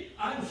says, hey,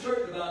 I'm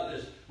certain about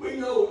this. We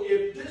know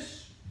if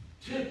this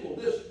temple,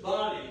 this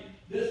body,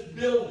 this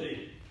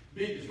building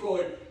be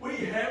destroyed, we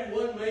have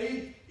one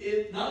made,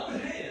 not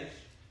with hands,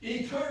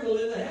 eternal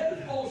in the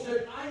heavens. Paul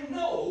said, I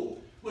know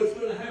what's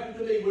going to happen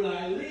to me when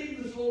I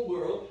leave this old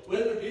world,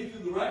 whether it be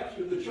through the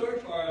rapture of the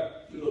church or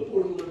through the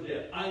portal of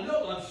death. I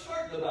know, I'm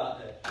certain about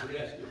that. Let me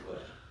ask you a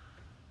question.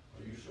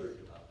 Are you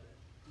certain about that?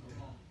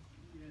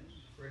 Yes.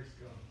 Praise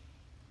God.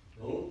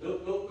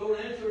 Don't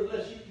answer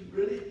unless you can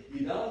really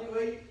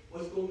evaluate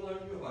what's going on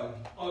in your heart.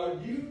 Or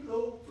do you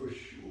know for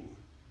sure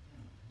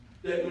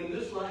that when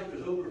this life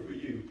is over for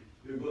you,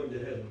 you're going to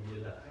heaven when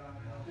you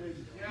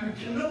die? You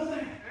can know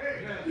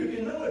that. You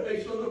can know it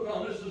based on the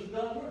promises of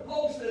God's word.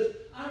 Paul says,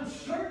 I'm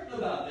certain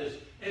about this.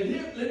 And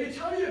here, let me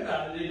tell you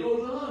about it. He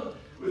goes on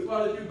with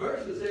quite a few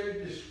verses there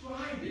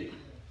describing.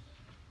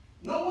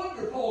 No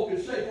wonder Paul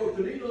could say, for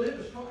to me to live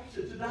is Christ,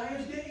 and to die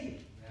is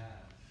gain.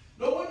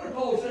 No wonder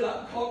Paul said,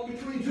 I'm caught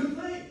between two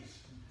things.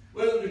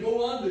 Whether to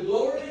go on to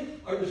glory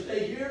or to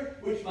stay here,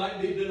 which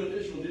might be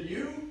beneficial to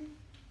you.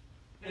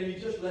 And he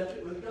just left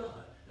it with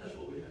God. That's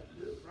what we have to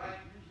do. Right.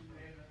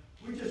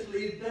 We just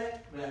leave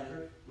that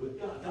matter with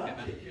God. God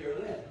will take care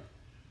of that.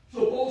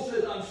 So Paul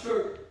says, I'm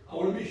certain. I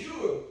want to be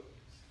sure,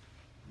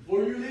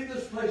 before you leave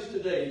this place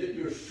today, that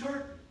you're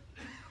certain,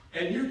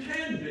 and you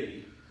can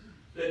be,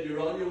 that you're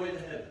on your way to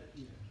heaven.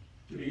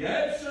 To be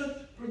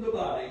absent from the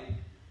body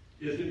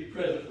is to be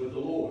present with the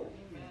Lord.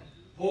 Amen.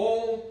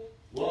 Paul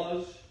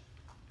was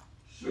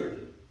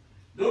certain.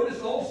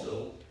 Notice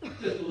also,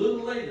 just a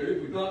little later,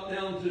 if we drop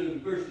down to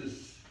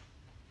verses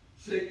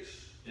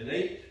 6 and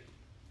 8,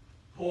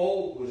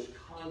 Paul was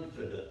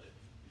confident.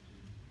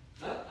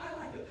 Now, I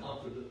like a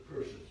confident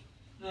person.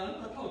 Now,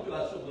 I'm not talking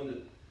about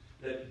someone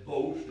that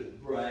boasts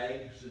and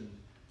brags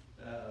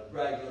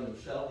on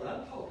himself, but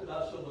I'm talking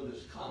about someone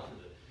that's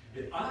confident.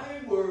 If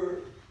I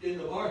were in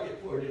the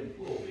market for an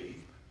employee,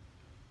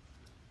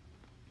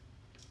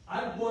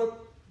 I'd want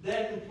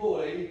that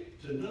employee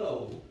to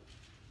know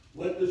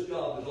what this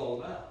job is all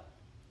about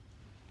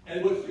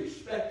and what's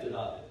expected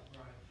of it.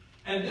 Right.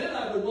 And then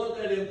I would want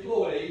that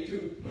employee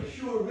to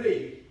assure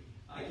me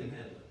I can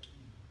handle it.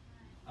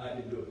 I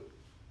can do it.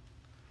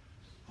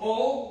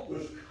 Paul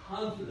was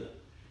confident.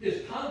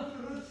 His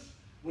confidence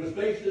was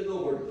based in the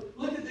Lord.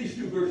 Look at these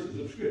two verses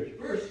of Scripture.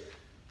 First,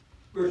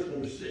 verse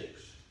number 6.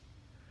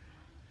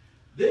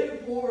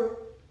 Therefore,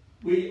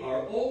 we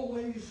are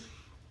always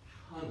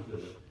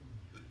confident,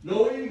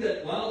 knowing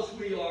that whilst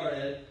we are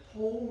at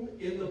home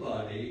in the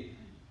body,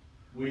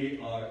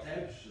 we are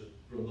absent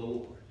from the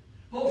Lord.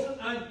 Paul said,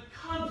 I'm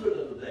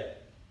confident of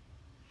that.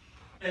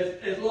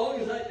 As long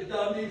as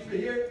God needs me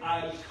here,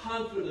 I'm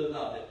confident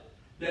of it.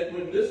 That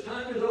when this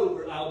time is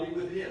over, I'll be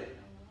with him.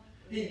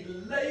 He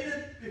laid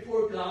it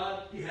before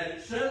God. He had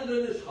it settled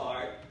in his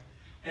heart.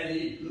 And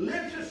he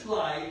lived his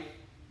life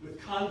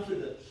with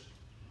confidence.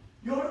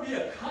 You ought to be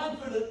a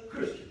confident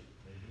Christian.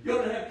 You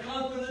ought to have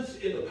confidence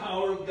in the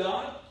power of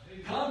God,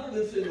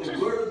 confidence in the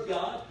Word of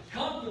God,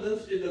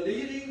 confidence in the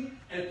leading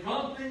and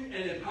prompting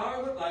and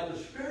empowerment by the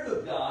Spirit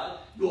of God.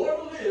 You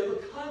ought to live a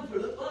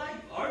confident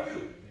life, are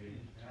you?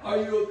 Are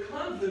you a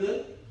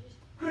confident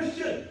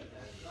Christian?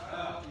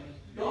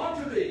 You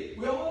ought to be.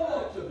 We all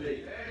ought to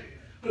be.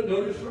 But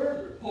notice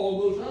further,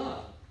 Paul goes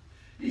on.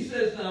 He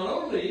says, not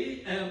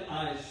only am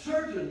I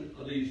certain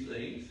of these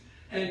things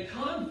and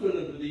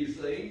confident of these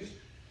things,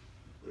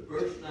 but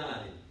verse 9.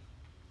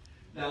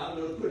 Now I'm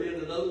going to put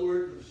in another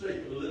word for the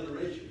sake of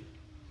alliteration,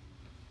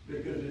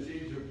 because it's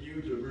easier for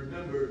you to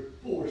remember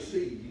 4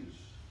 C's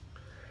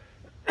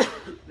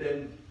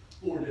than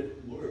 4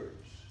 different words.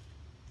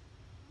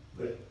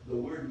 But the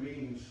word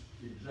means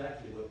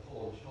exactly what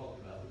Paul is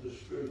talking about. The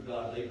Spirit of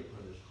God laid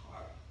upon his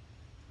heart.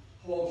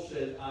 Paul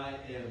said, I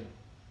am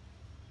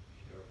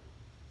careful.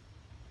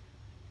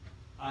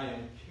 I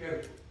am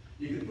careful.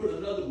 You can put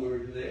another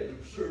word in there that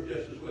would serve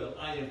just as well.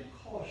 I am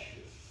cautious.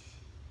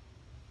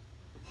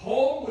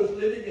 Paul was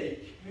living a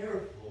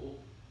careful,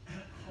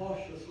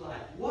 cautious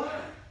life.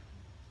 Why?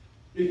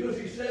 Because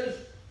he says,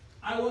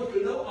 I want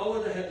to know, I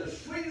want to have the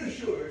sweet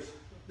assurance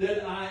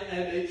that I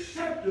am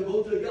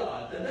acceptable to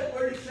God. And that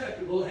word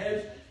acceptable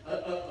has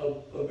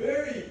a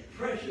very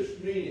precious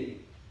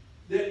meaning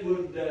that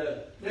would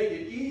make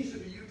it easy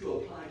for you to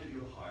apply to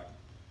your heart.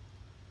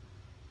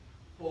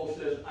 Paul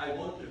says, I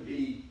want to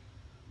be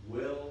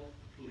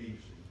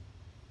well-pleasing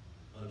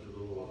unto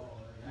the Lord.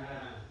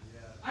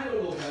 I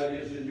don't know how it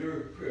is in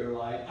your prayer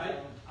life.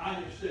 I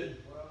have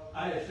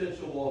said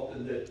so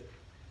often that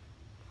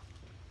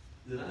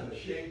I'm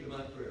ashamed of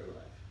my prayer life.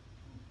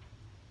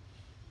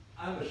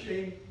 I'm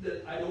ashamed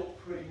that I don't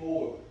pray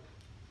more.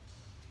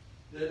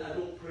 That I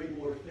don't pray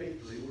more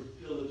faithfully or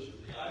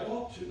diligently. I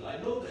ought to. I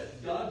know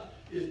that. God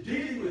is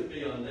dealing with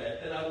me on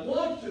that. And I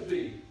want to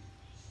be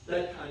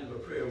that kind of a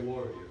prayer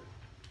warrior.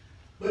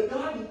 But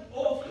God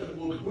often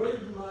will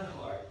burden my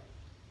heart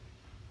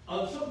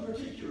on some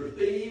particular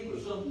theme or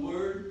some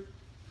word,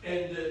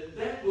 and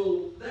that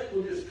will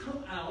just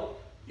come out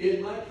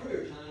in my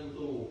prayer time with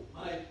the Lord.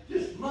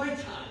 Just my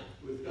time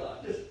with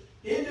God. Just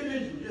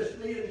individually, just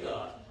me and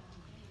God.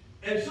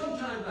 And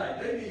sometime back,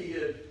 maybe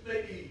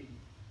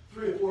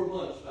 3 or 4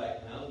 months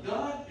back now,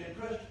 God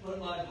impressed upon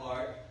my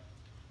heart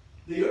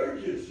the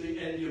urgency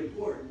and the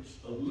importance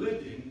of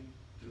living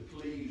to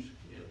please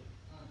Him.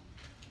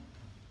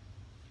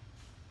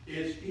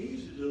 It's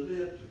easy to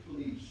live to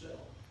please self.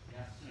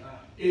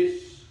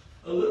 It's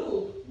a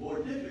little more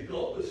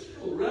difficult, but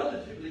still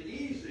relatively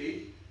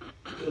easy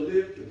to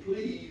live to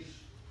please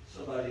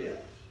somebody else.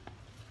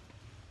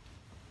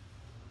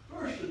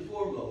 First and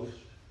foremost,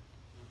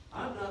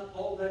 I'm not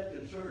all that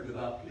concerned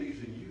about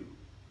pleasing you.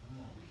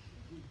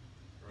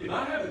 If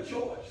I have a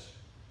choice,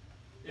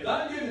 if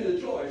I'm given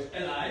the choice,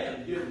 and I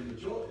am given the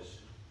choice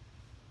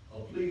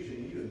of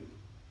pleasing you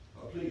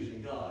or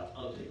pleasing God,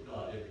 I'll take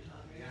God every time.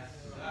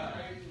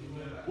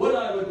 What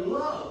I would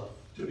love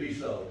to be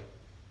so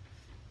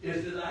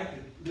is that I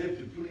could live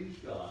to please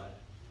God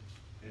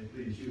and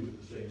please you at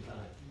the same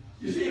time.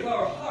 You see, if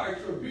our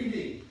hearts are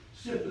beating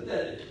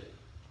sympathetically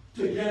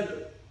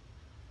together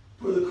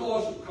for the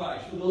cause of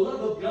Christ, for the love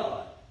of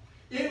God,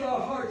 if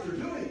our hearts are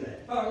doing that,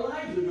 if our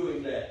lives are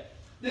doing that,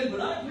 then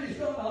when I please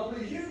God, I'll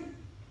please you.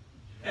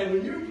 And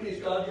when you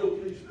please God, you'll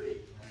please me.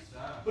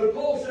 But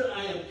Paul said,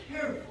 I am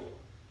careful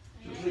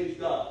to please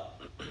God.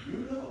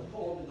 You know,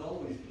 Paul didn't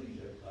always please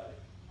everybody.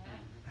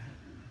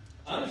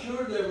 I'm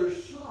sure there were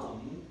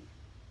some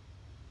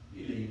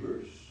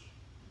believers,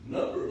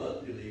 number of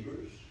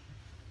unbelievers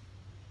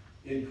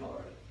in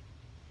Corinth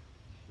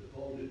that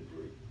Paul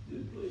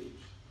didn't please.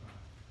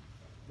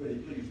 But he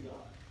pleased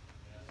God.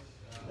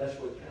 That's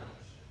what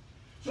counts.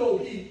 So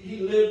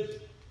he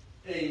lived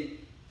a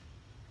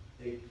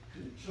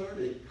concerned,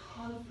 a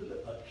confident,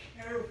 a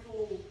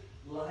careful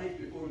life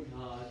before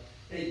God,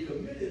 a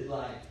committed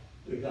life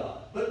to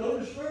God. But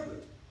notice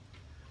further,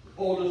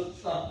 Paul doesn't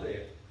stop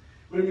there.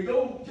 When we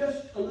go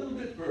just a little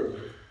bit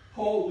further,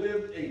 Paul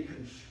lived a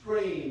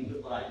constrained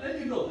life. Then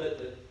you know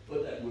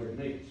what that word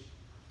means.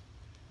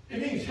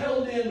 It means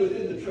held in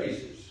within the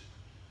traces.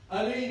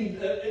 I mean,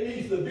 it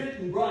means the bit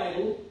and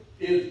bridle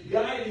is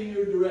guiding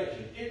your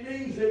direction. It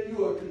means that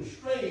you are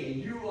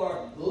constrained. You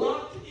are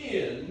locked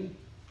in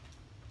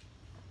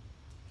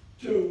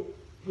to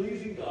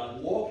pleasing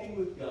God, walking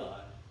with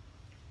God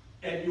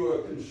And you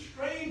are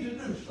constrained to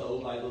do so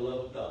by the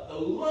love of God. The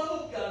love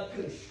of God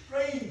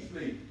constrains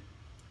me,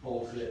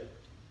 Paul said.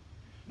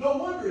 No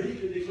wonder he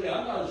could declare,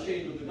 I'm not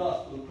ashamed of the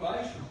gospel of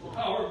Christ, the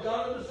power of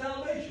God unto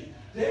salvation,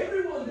 to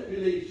everyone that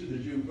believes, to the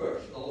Jew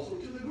first, and also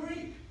to the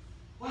Greek.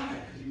 Why?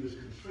 Because he was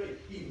constrained.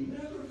 He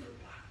never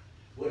forgot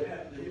what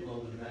happened to him on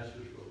the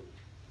Damascus Road.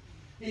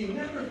 He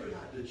never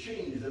forgot the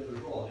change that was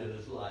wrought in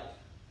his life.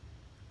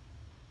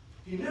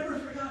 He never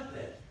forgot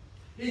that.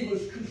 He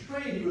was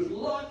constrained. He was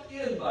locked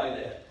in by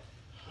that.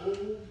 Oh,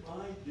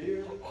 my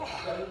dear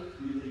fellow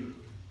believer,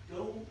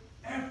 don't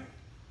ever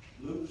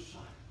lose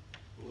sight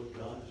of what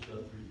God has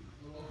done for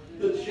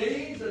you. The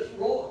change that's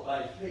wrought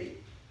by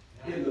faith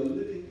in the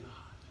living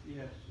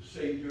God, the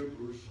Savior of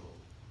your soul.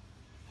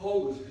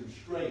 Paul was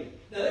constrained.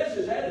 Now, that's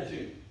his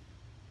attitude.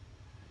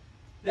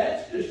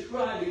 That's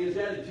describing his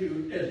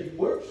attitude as he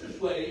works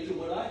his way to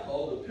what I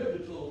call the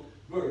pivotal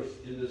verse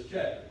in this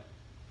chapter.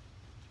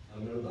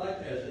 I'm going to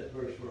bypass that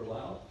verse for a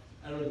while.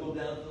 I'm going to go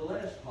down to the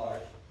last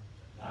part.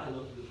 I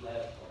look at this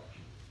last part.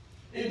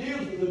 It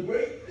deals with a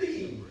great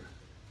theme.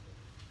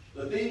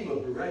 The theme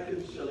of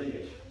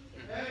reconciliation.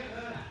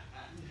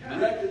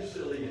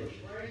 Reconciliation.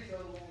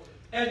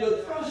 And the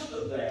thrust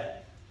of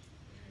that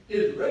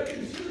is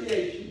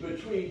reconciliation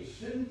between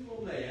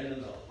sinful man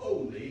and the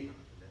holy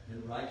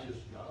and righteous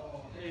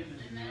God.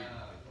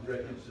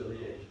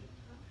 Reconciliation.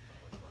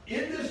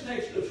 In this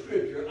text of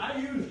Scripture, I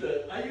used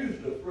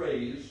a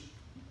phrase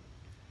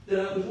that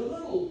I was a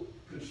little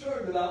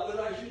concerned about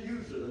whether I should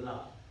use it or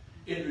not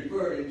in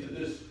referring to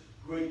this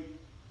great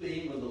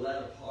theme of the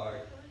latter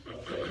part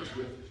of 2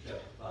 Corinthians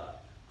chapter 5.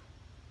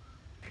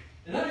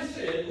 And I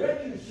said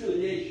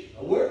reconciliation,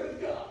 a work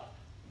of God.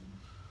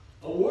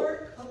 A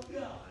work of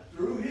God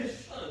through his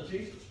Son,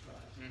 Jesus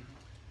Christ,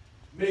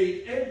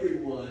 made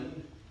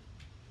everyone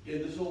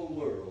in this whole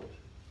world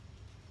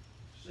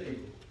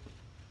savable.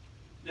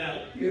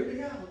 Now, hear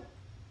me out.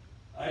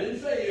 I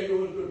didn't say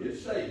everyone's going to get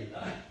saved.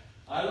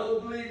 I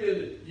don't believe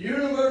in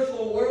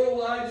universal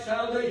worldwide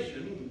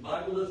salvation. The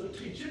Bible doesn't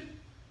teach it.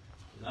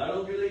 And I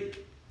don't believe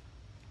it.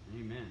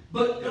 Amen.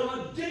 But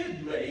God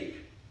did make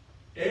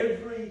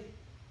every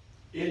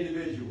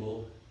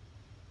individual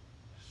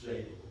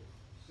savable.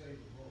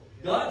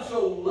 God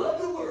so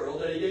loved the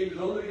world that he gave his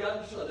only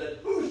begotten Son, that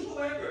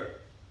whosoever,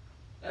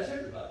 that's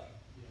everybody,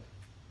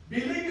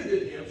 believeth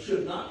in him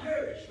should not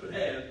perish, but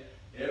have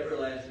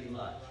everlasting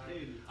life.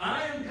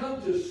 I am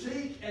come to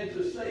seek and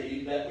to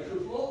save that which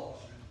was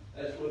lost.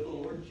 That's what the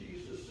Lord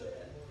Jesus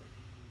said.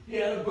 He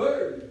had a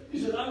burden.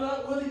 He said, I'm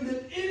not willing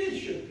that any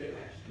should perish,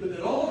 but that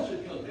all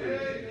should come to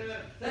repentance.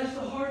 That's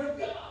the heart of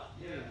God.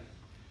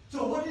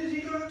 So what is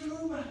he going to do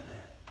about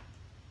that?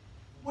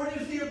 What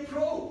is the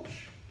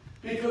approach?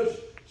 Because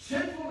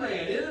sinful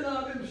man, in and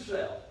of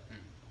himself,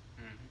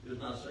 is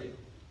not savable.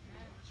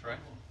 That's right.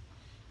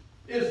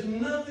 There's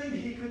nothing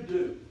he could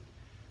do.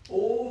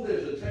 Oh,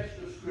 there's a text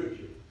of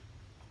Scripture.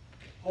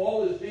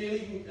 Paul is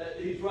dealing,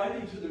 he's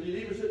writing to the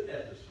believers at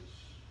Ephesus.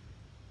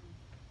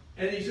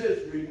 And he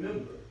says,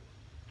 remember.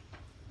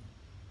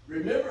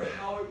 Remember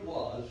how it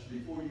was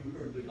before you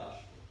heard the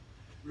gospel.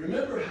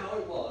 Remember how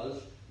it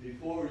was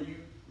before you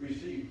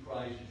received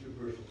Christ as your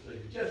personal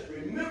Savior. Just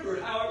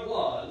remember how it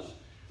was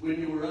when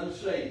you were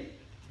unsaved.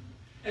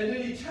 And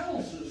then he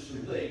tells us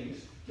some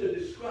things to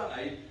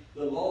describe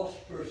the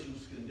lost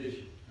person's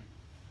condition.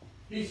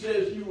 He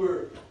says you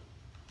were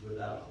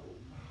without hope.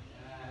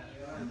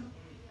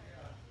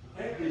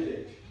 That is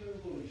a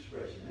terrible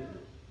expression, isn't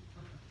it?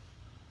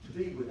 To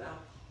be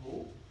without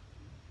hope.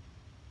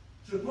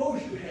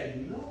 Suppose you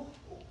had no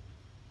hope.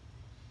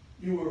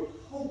 You were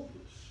hopeless.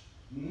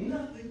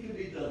 Nothing could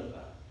be done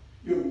about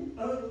it. You're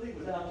utterly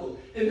without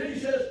hope. And then he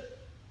says,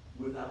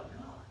 without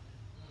God.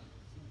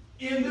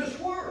 In this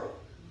world.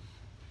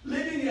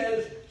 Living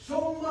as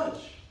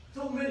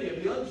so many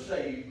of the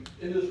unsaved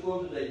in this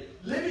world today.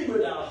 Living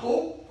without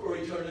hope for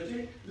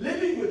eternity.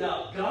 Living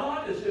without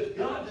God as if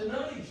God did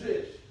not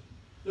exist.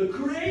 The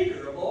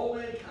creator of all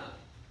mankind.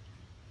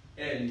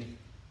 And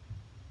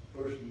a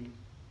person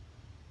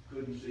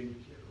couldn't seem to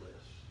care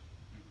less.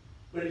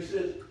 But he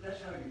says,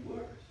 that's how you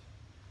were.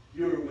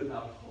 You're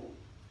without hope.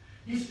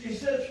 He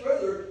says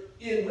further,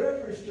 in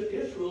reference to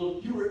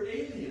Israel, you were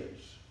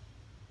aliens.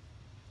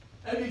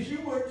 That means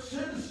you weren't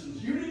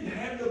citizens. You didn't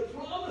have the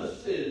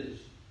promises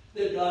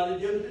that God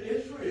had given to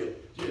Israel,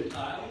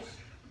 Gentiles.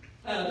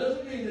 Now, it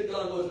doesn't mean that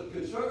God wasn't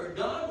concerned.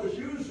 God was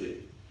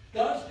using.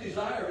 God's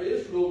desire of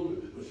Israel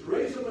was to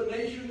raise up a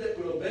nation that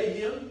would obey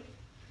him,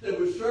 that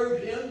would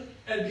serve him,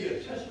 and be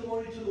a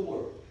testimony to the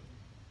world.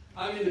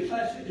 I mean, the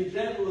classic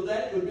example of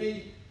that would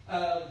be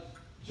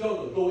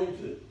Jonah going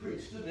to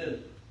preach to Nineveh.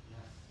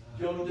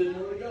 Jonah didn't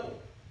want to go,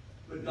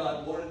 but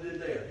God wanted it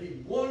there.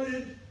 He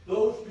wanted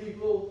those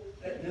people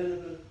at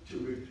Nineveh to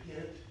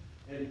repent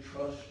and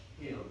trust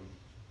him.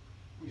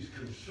 He's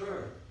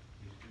concerned.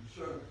 He's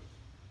concerned.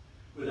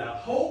 Without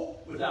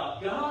hope,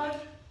 without God,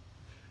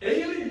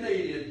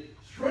 alienated,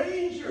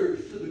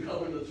 strangers to the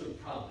covenants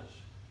of promise.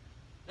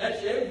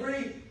 That's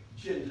every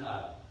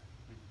Gentile.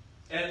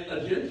 And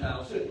a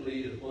Gentile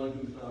simply is one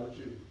who's not a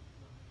Jew.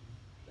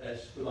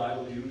 That's the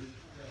Bible used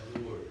the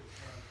word.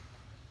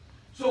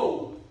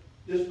 So,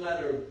 this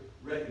matter of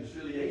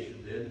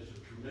reconciliation, then, is a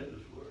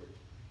tremendous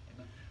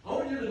word. I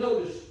want you to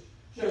notice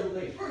several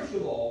things. First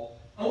of all,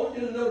 I want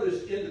you to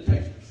notice in the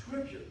text of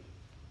Scripture,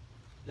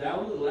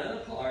 down the latter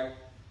part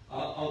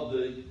of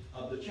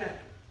the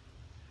chapter,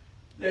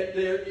 that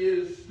there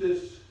is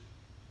this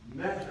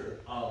matter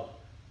of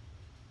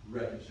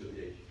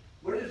reconciliation.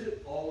 What is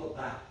it all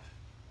about?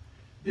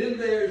 Then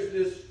there's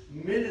this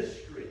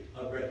ministry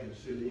of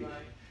reconciliation.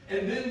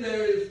 And then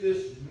there is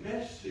this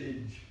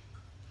message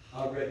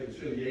of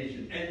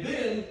reconciliation. And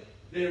then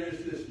there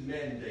is this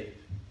mandate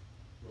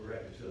for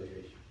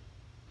reconciliation.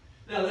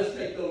 Now let's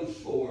take those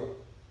four,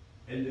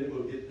 and then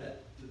we'll get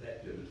to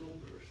that pivotal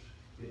verse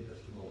in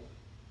just a moment.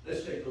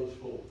 Let's take those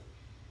four.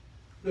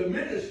 The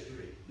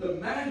ministry, the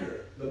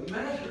matter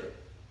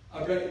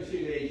of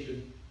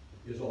reconciliation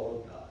is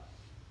all of God.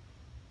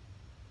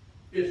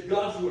 It's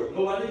God's work.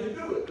 Nobody can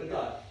do it but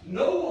God.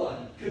 No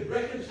one could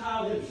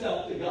reconcile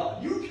himself to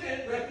God. You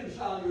can't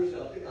reconcile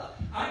yourself to God.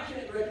 I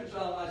can't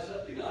reconcile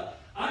myself to God.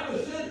 I'm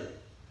a sinner.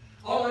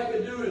 All I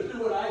can do is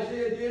do what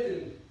Isaiah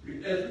did,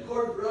 as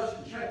recorded for us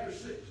in chapter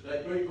 6,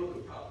 that great book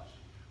of prophecy.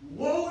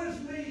 Woe is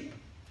me,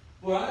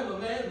 for I am a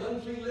man of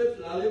unclean lips,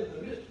 and I live in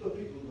the midst of a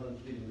people of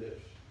unclean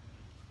lips.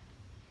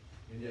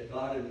 And yet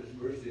God, in His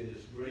mercy and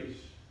His grace,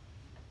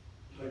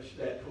 touched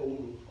that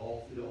coal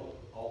off the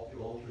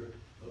altar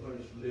of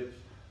Ernest's lips,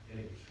 and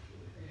it was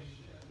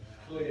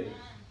cleansed.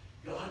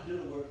 God did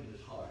a work in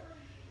his heart.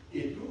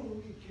 If you want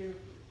to read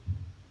carefully,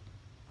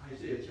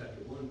 Isaiah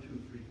chapter 1, 2,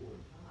 3, 4,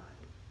 and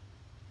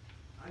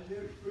 5.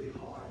 Isaiah is pretty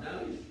hard. Now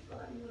he's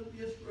writing under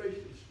the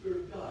inspiration of the Spirit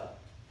of God,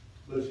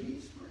 but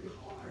he's pretty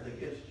hard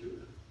against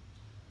Judah.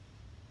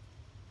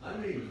 I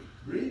mean,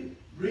 read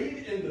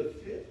in the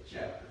 5th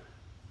chapter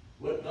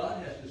what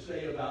God has to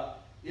say about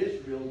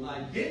Israel,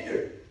 my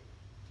vineyard.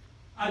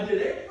 I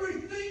did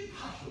everything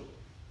possible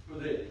for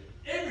them.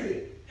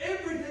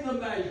 Everything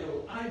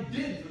imaginable I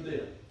did for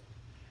them.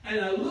 And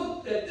I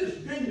looked at this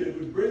vineyard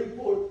would bring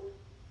forth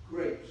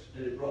grapes,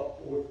 and it brought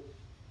forth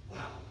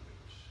wild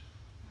grapes.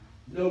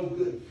 No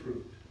good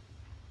fruit.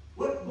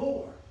 What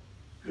more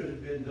could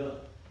have been done?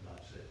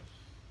 God says.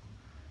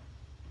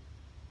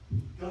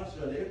 God's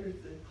done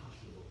everything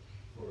possible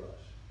for us.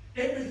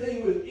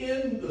 Everything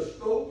within the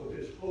scope of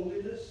His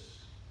holiness,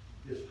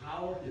 His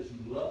power, His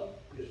love,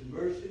 His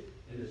mercy,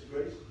 and His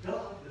grace.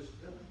 God has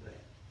done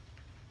that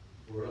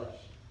for us.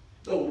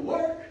 The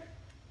work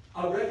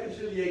of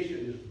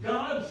reconciliation is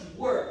God's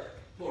work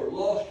for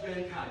lost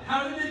mankind.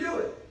 How did He do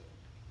it?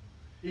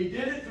 He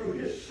did it through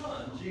His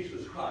Son,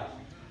 Jesus Christ.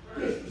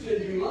 Christmas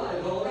in July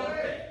is all about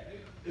that.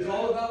 It's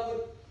all about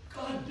what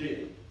God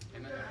did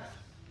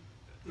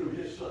through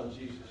His Son,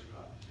 Jesus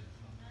Christ.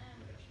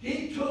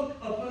 He took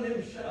upon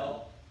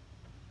Himself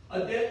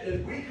a debt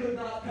that we could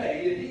not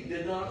pay and He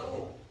did not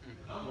owe.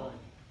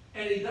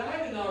 And He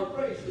died in our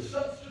place, the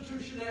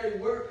substitutionary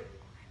work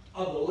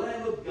of the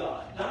Lamb of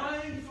God,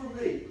 dying for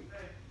me.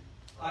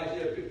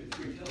 Isaiah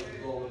 53 tells us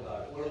all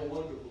about it. What a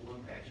wonderful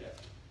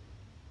chapter.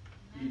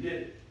 He did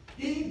it.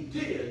 He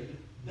did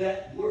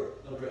that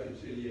work of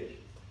reconciliation.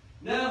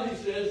 Now He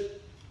says,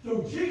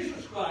 through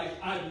Jesus Christ,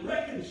 I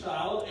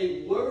reconciled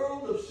a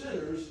world of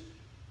sinners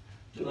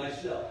to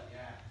myself.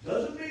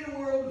 Doesn't mean a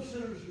world of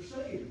sinners are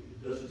saved.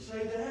 It doesn't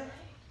say that.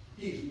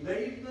 He's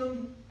made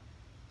them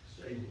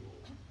savable.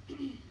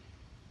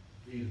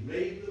 He's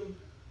made them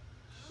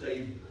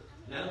savable.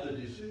 Now the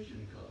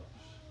decision comes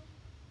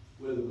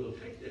whether we'll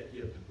take that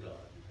gift of God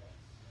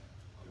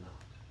or not.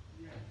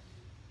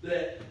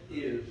 That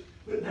is.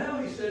 But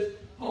now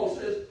Paul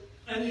says,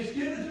 and He's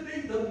given to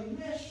me the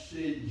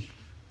message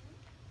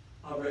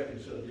of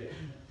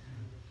reconciliation.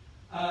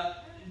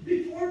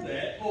 Before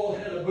that, Paul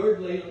had a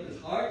burden laid on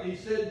his heart, and he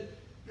said,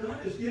 God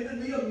has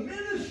given me a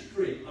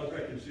ministry of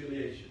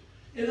reconciliation.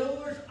 In other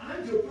words,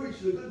 I'm to preach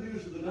the good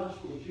news of the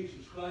gospel of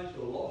Jesus Christ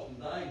to a lost and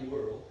dying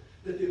world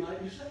that they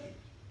might be saved.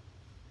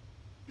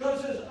 God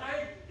says,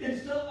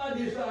 it's not my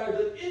desire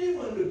that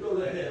anyone would go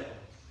to hell,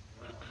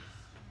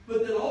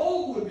 but that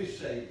all would be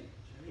saved.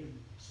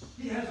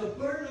 He has a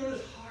burden on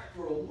His heart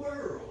for a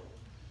world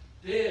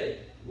dead,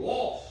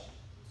 lost,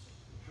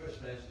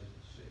 trespasses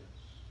and sins.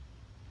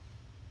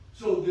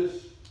 So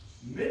this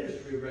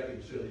ministry of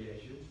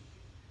reconciliation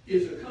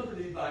is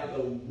accompanied by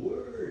the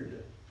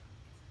word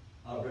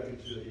of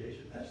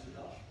reconciliation. That's the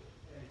gospel.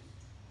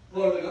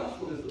 For the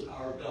gospel is the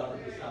power of God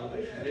unto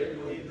salvation to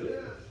everyone who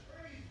believes.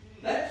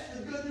 That's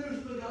the good news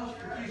of the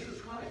gospel of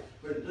Jesus Christ.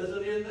 But it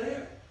doesn't end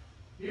there.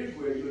 Here's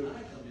where you and I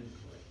come into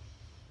play.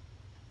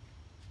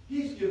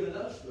 He's given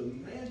us the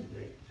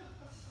mandate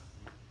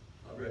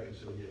of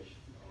reconciliation.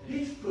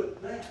 He's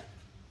put that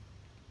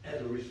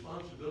as a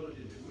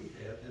responsibility that we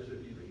have as a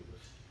believer.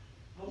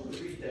 I want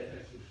to read that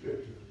text of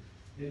Scripture.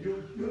 And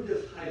you'll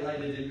just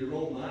highlight it in your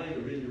own mind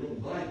or in your own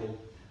Bible.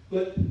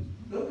 But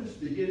notice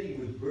beginning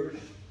with verse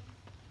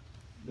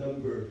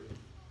number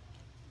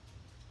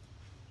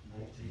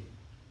 19.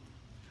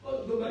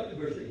 Oh, go back to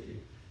verse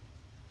 18.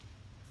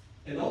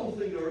 And all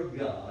things are of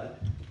God,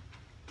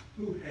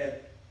 who hath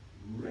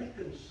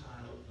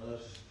reconciled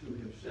us to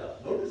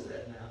himself. Notice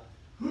that now.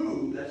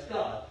 Who, that's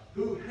God,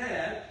 who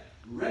had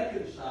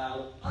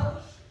reconciled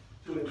us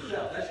to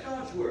himself. That's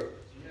God's word.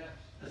 Yes.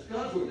 That's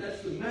God's word.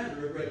 That's the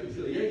matter of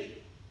reconciliation.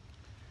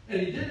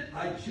 And he did it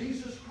by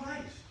Jesus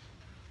Christ.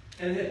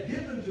 And had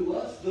given to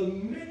us the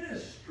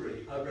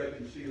ministry of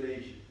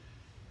reconciliation.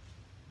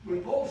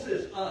 When Paul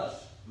says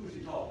us, who's he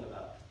talking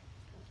about?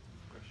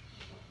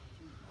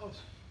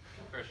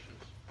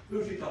 Christians.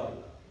 Who's he talking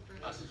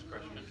about? Us as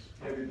Christians.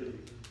 Every believer.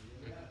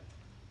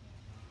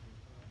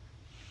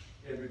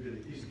 Every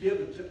believer. He's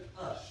given to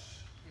us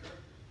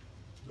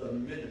the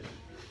ministry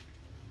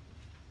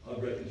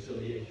of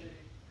reconciliation.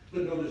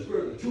 But notice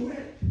further, to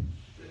it,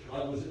 that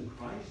God was in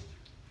Christ,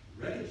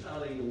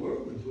 reconciling the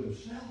world unto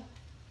himself,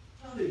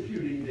 not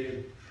imputing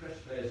their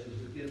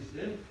trespasses against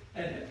them,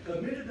 and had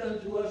committed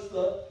unto us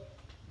the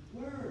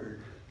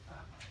word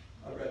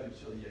of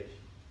reconciliation.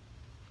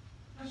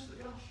 That's the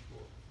gospel.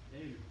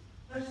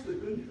 That's the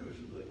good news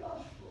of the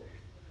gospel.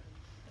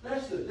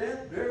 That's the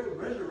death, burial,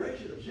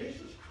 resurrection of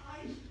Jesus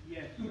Christ,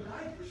 who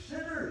died for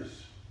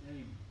sinners.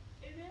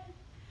 Amen.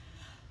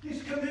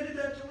 He's committed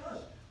that to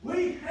us.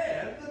 We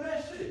have the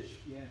message.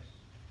 Yes.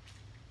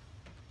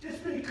 It's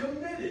been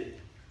committed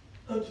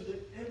unto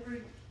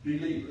every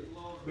believer.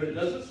 But it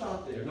doesn't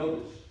stop there.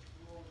 Notice.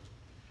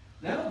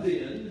 Now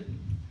then,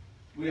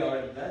 we are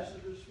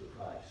ambassadors for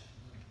Christ.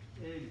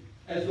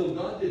 As though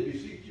God did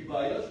beseech you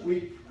by us, we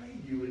pray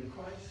you in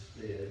Christ's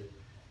stead,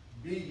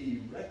 be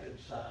ye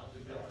reconciled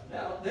to God.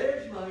 Now,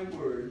 there's my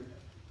word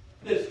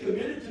that's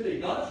committed to me,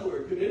 God's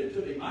word committed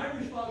to me, my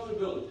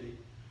responsibility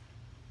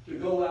to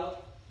go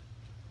out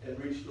and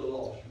reach the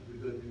lost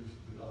with the good news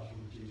of the gospel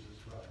of Jesus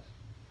Christ.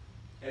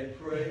 And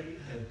pray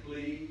and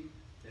plead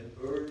and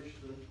urge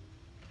them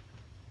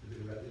to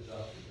be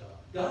reconciled to God.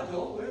 God's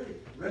already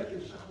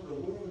reconciled the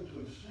world to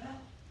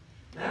himself.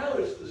 Now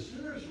it's the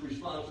sinner's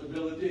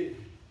responsibility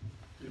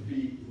to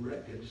be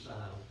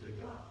reconciled to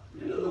God.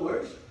 In other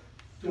words,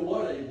 to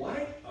want a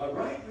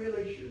right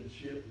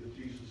relationship with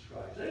Jesus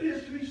Christ. That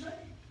is to be saved.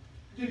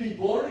 To be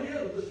born again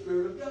of the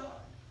Spirit of God.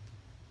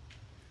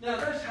 Now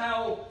that's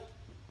how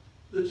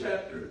the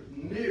chapter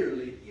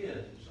nearly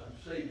ends. I'm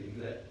saving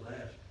that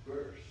last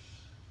verse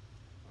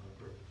on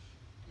purpose.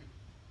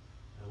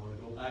 I want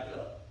to go back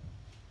up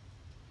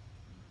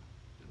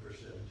to verse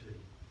 17.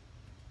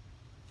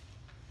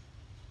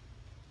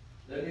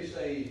 Let me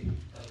say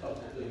a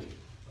couple things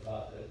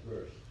about that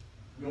verse.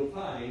 You'll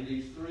find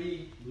these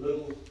three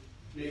little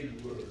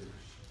big words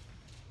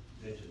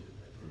mentioned in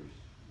that verse.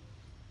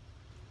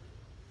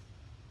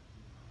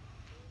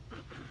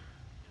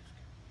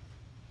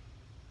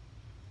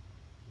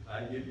 If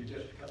I give you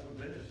just a couple of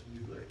minutes and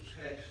you look at the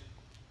text,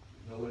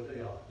 you know what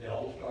they are. They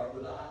all start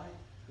with I.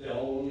 They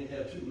all only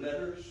have two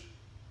letters.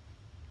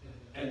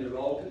 And they're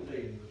all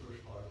contained in the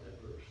first part of that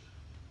verse.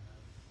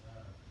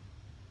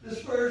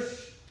 This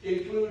verse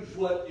includes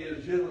what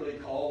is generally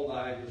called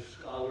by the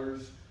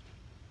scholars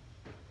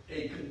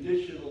a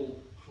conditional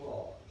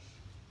clause.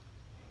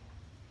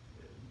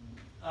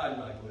 I'm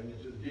not going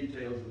into the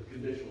details of the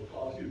conditional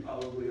clause. You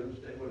probably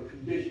understand what a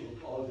conditional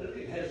clause is.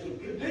 It has some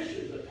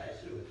conditions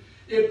attached to it.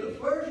 If the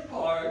first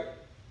part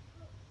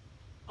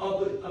of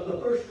the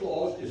first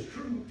clause is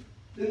true,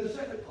 then the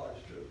second part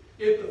is true.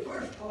 If the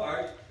first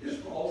part is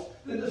false,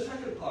 then the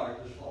second part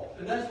is false.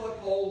 And that's what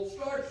Paul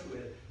starts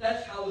with.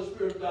 That's how the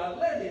Spirit of God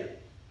led him.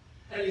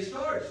 And he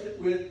starts it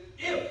with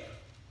if.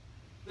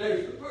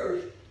 There's the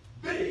first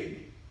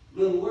big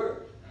little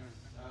word.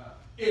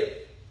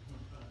 If.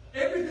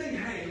 Everything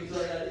hangs on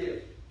that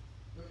if.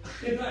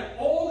 In fact,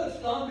 all that's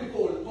gone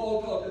before that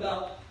Paul talked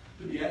about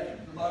to be absent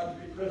from the body,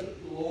 to be present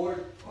with the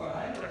Lord, or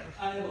I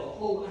have a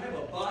home, I have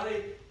a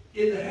body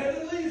in the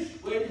heavenlies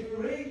waiting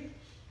for me.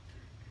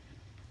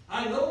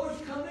 I know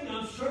what's coming.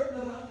 I'm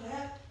certain about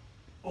that.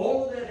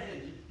 All of that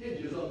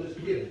hinges on this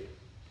gift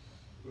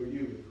for you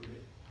and for me.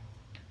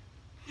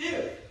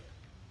 If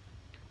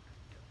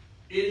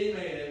any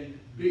man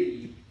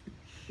be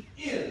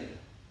in,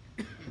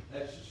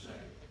 that's the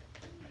second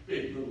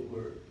big little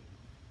word,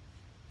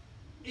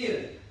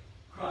 in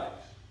Christ,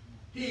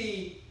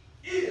 he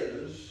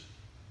is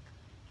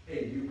a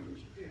new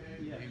creature.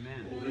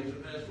 Amen. All things are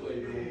passed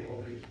away,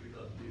 all things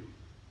become new.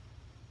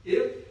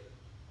 If,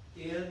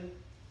 in, and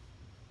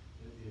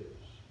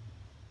is.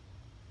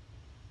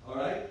 All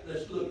right,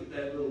 let's look at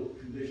that little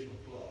conditional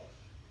clause.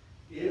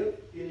 If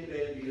any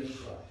man be in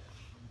Christ.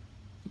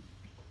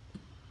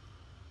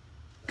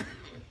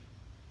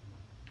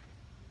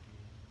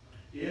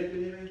 If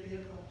any man be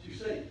in Christ. You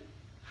say,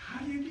 how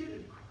do you get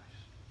in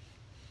Christ?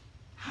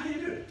 How do you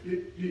do it?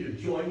 Do you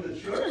join the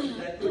church and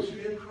that puts you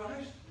in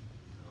Christ?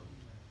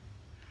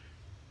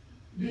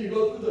 Do you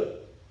go through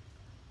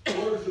the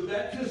waters of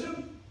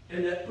baptism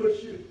and that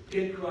puts you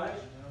in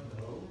Christ?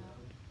 No.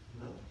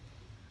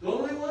 There's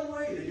only one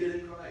way to get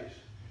in Christ.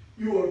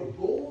 You are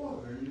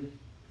born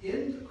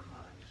into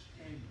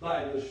Christ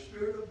by the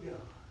Spirit of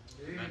God.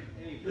 Amen.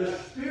 The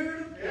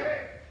Spirit of God,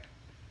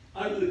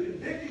 under the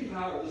convicting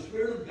power of the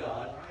Spirit of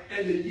God,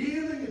 and the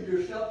yielding of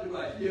yourself to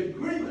Christ, the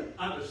agreement,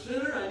 I'm a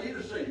sinner, I need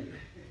a Savior.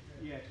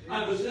 Yes.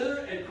 I'm a sinner,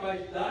 and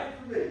Christ died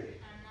for me.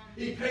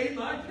 He paid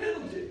my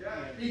penalty.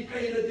 He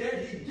paid a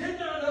debt he did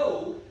not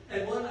owe,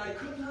 and one I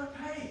could not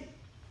pay.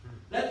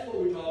 That's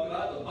what we talk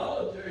about, the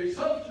voluntary,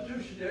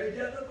 substitutionary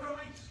death of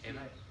Christ.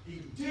 Amen.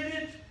 He did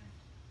it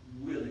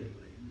willingly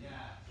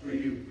for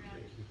you,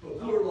 for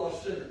poor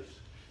lost sinners.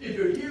 If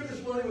you're here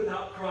this morning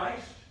without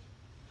Christ,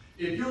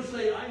 if you'll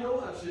say, I know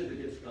I've sinned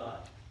against God,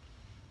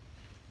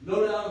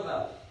 no doubt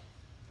about it.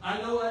 I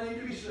know I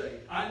need to be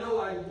saved. I know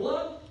I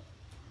want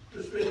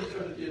to spend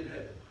eternity in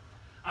heaven.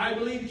 I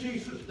believe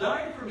Jesus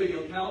died for me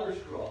on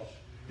Calvary's cross,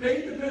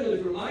 paid the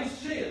penalty for my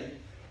sin,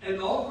 and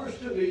offers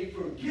to me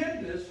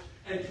forgiveness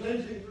and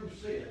cleansing from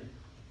sin.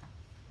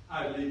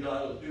 I believe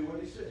God will do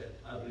what he said.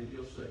 I believe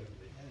he'll save me.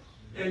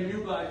 And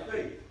you, by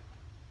faith,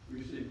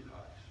 receive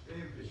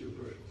Christ as your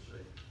personal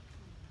Savior.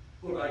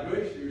 For by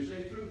grace you are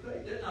saved through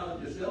faith. That not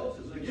of yourselves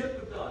is a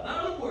gift of God,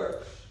 not of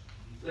works,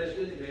 lest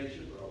any man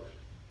should boast.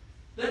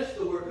 That's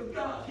the work of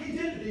God. He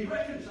did it. He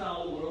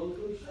reconciled the world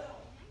to himself.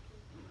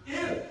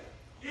 If.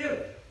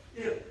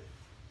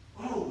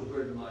 Oh, the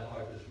burden of my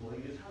heart this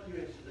morning is, how do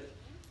you answer that?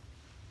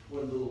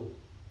 One little,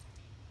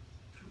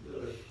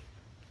 two-letter,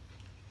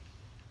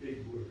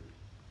 big word.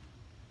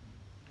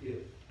 If.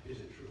 Is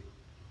it true?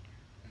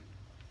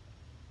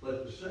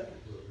 But the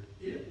second word,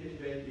 if any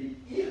man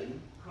be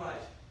in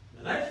Christ.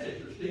 Now that's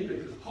interesting,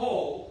 because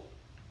Paul,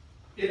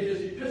 in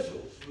his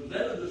epistles, was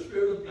led of the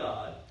Spirit of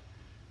God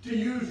to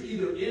use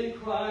either in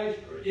Christ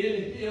or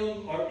in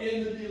him or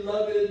in the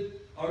beloved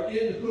or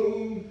in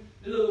whom.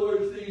 In other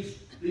words,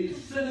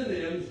 these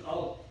synonyms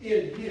of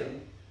in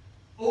him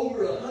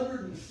over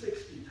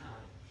 160 times.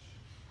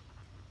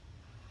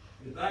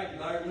 In fact,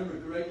 if I remember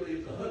correctly,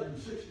 it's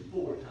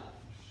 164 times.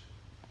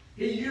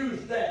 He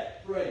used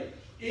that phrase,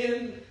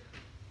 in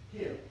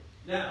him.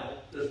 Now,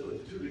 let's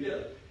put the two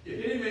together.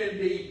 If any man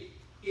be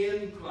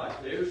in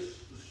Christ, there's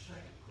the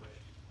second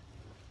question.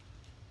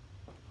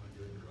 Are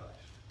you in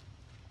Christ?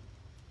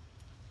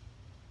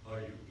 Are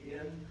you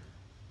in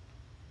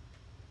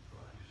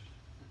Christ?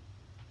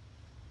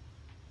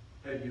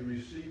 Have you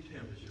received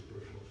him as your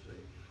personal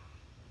Savior?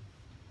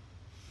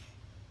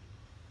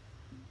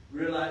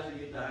 Realizing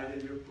he died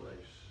in your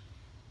place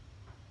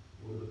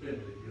for the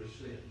penalty of your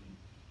sin,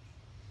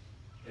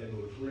 and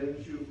will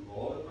cleanse you from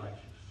all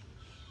unrighteousness,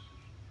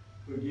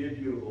 forgive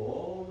you of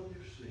all of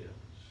your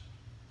sins,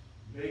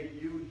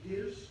 make you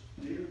his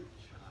dear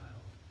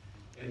child,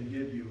 and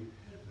give you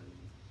heaven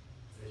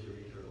as your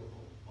eternal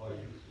home. Are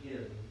you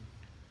in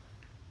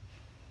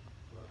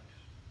Christ?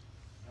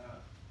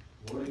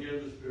 Born again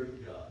of the Spirit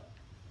of God.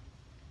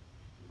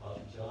 The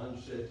Apostle John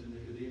said to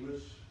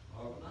Nicodemus,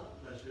 marvel not,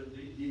 I said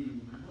indeed, ye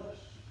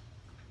must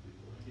be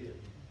born again.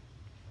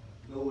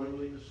 No one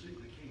will even see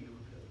the kingdom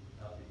of heaven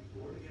without being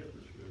born again of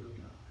the Spirit of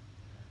God.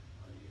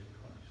 Are you in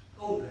Christ?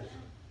 Oh, that's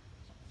a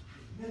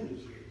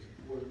tremendously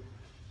important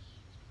question.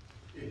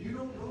 If you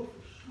don't know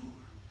for sure,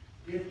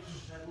 get it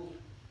settled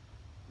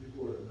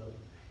before another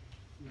day.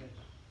 Yes.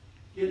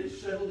 Get it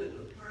settled at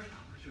the first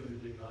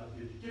opportunity God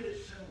gives you. Get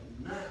it settled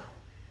now.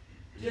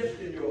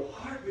 Just in your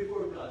heart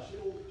before God. Say,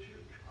 oh,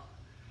 dear God,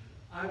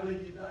 I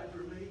believe you died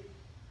for me.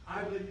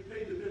 I believe you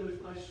paid the penalty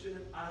for my sin.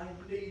 I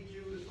need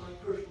you as my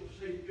personal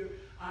Savior.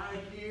 I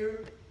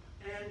hear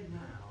and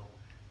now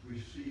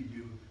receive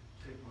you.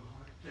 Take my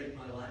heart, take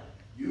my life.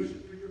 Use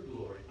it for your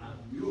glory. I'm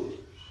yours.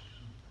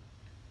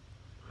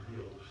 And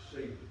he'll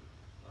save you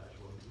by his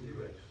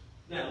wonderful grace.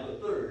 Now, the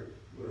third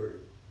word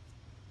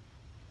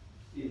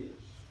is,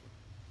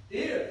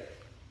 if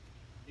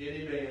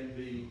any man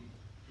be,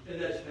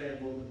 and that's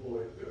man, woman, boy,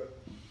 or girl.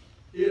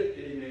 If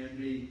any man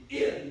be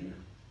in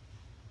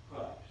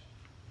Christ,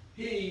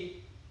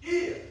 he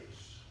is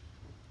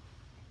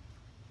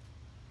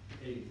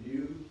a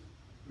new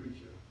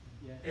creature,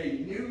 a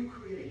new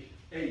creation,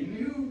 a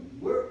new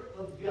work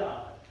of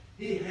God.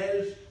 He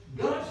has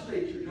God's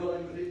nature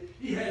dwelling with him.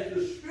 He has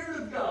the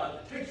Spirit of God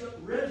that takes up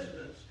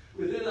residence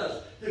within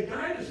us to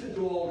guide us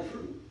into all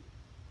truth,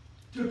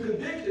 to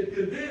convict and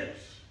convince,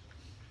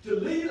 to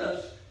lead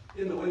us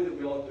in the way that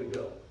we ought to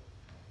go.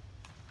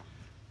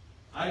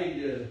 I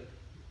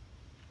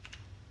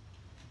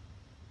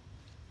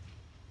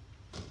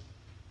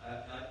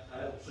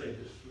don't say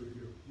this for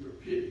your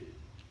pity.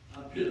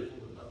 I'm pitiful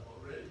enough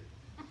already.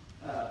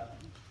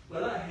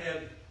 But I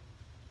have,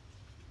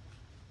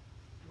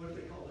 what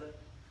do they call that?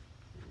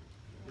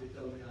 They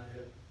tell me I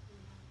have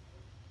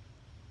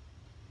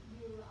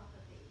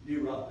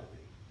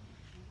neuropathy.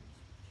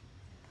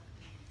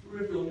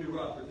 Peripheral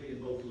neuropathy in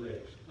both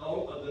legs.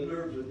 All of the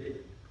nerves are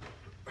dead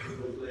in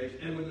both legs.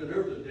 And when the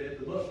nerves are dead,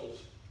 the muscles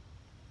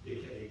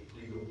decay,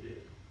 they go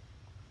dead.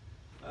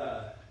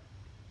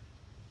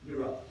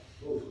 Neuropathy,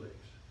 both legs.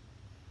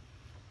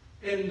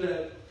 And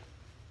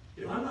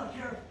if I'm not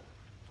careful,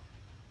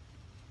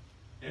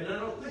 and I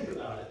don't think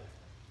about it,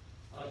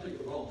 I'll take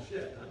a wrong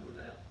step and I go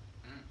down.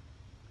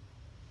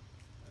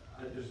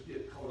 I just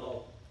get caught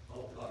off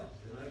guard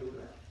and I go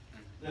down.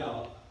 Now,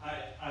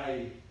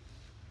 I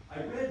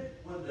read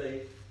one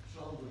day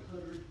Psalm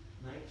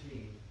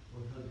 119,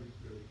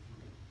 133.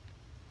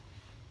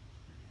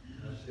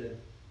 And I said,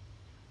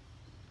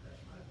 that's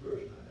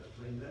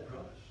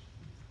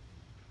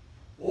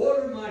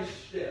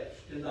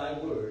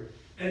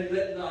and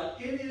let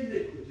not any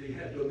iniquity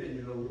have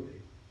dominion over me.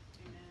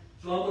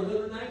 Psalm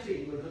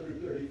 119,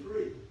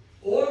 133.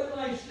 Order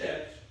my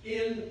steps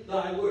in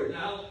thy word.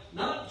 Now,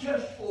 not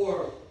just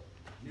for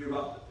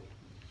neuropathy.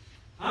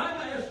 I'm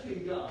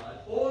asking God,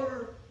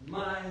 order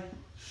my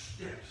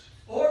steps.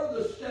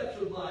 Order the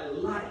steps of my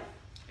life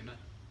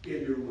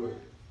in your word.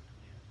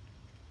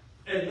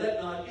 And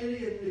let not any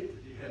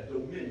iniquity have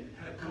dominion,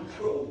 have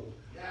control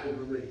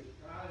over me.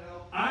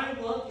 I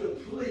want to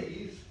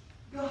please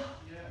God.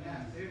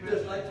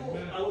 Just like Paul,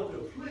 I want to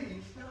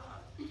please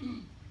God.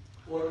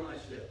 Order my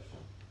steps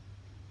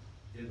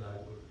in thy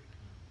word.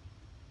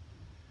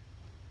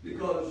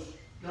 Because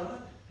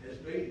God has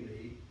made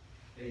me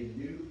a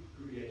new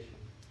creation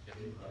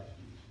in Christ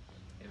Jesus.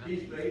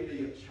 He's made me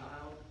a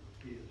child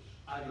of his.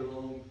 I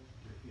belong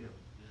to him.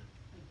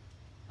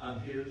 I'm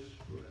his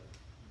forever.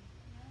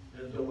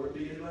 And don't want to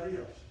be anybody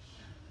else's.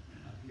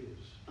 I'm his.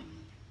 I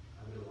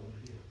belong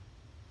to him.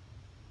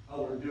 I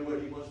want to do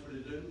what he wants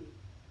me to do.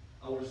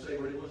 I want to say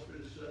what he wants me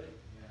to say.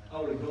 I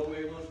want to go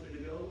where he wants me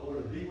to go. I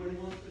want to be what he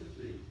wants me to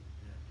be.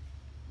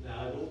 Now,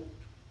 I don't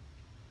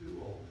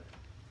do all that,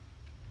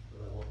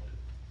 but I want to.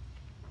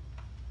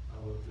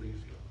 I want to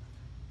please God.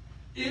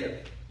 If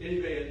any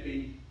man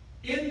be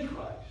in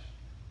Christ,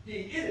 he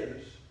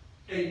is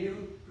a new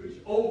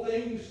creature. Old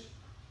things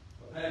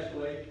are passed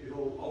away.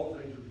 Behold, all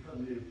things will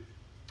become new.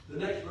 The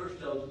next verse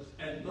tells us,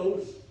 and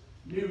those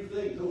new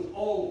things, those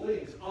old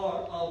things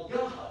are of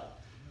God.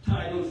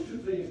 Tie those two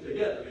things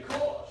together,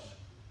 because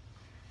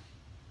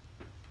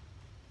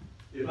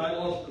if I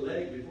lost a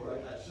leg before I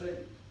got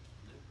saved,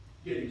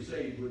 getting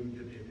saved wouldn't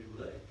give me a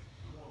new leg.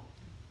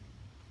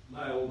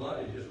 My old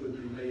body just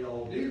wouldn't be made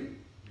all new,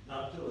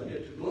 not until I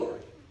get to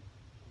glory.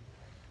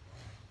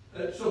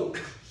 So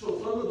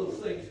some of those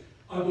things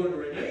are going to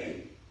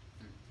remain.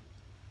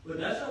 But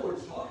that's not what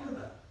it's talking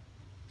about.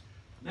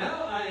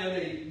 Now I am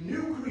a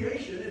new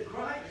creation in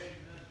Christ.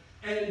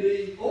 And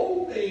the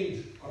old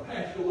things are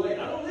passed away.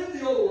 I don't live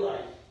the old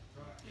life.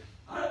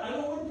 I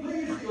don't want to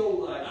please the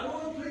old life. I don't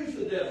want to please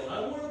the devil.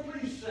 I don't want to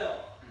please self.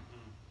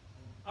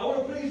 I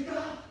want to please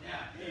God.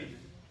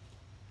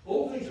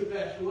 Old things are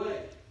passed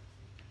away.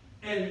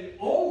 And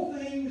all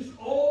things,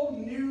 all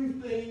new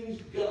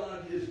things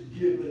God has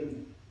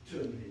given to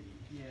me.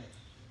 Yes.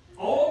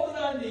 All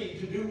that I need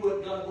to do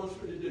what God wants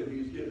me to do,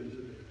 he's given to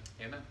me.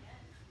 Amen.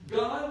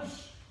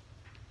 God's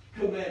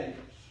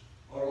commandments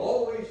are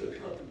always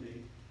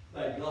accompanied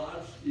by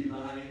God's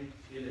divine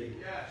enablement.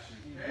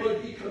 Yes.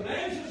 What he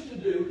commands us to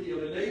do,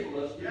 he'll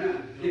enable us to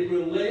do. If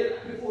we'll lay it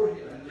before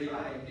him and leave it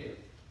on him.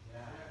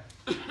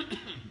 Yeah.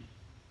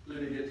 Let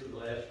me get to the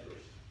last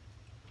verse.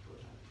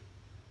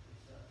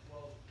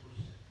 12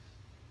 verse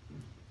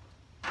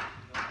 6.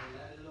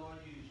 Let the Lord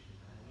use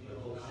you.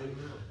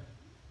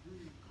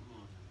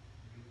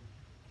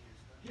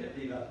 Can't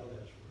leave out the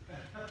last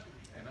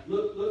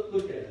word.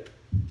 Look at it.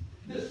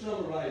 This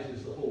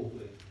summarizes the whole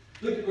thing.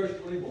 Look at verse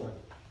 21.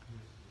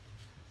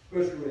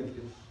 1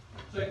 Corinthians,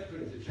 2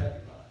 Corinthians chapter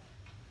 5.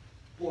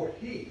 For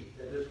he,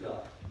 that is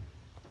God,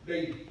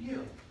 made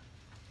him,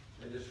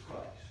 that is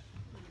Christ,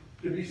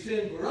 to be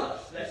sin for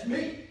us. That's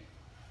me.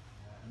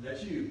 And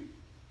that's you.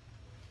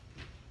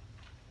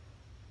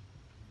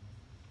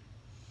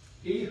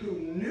 He who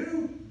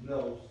knew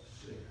no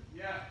sin.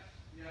 Yes.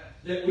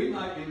 That we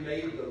might be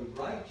made the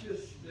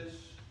righteousness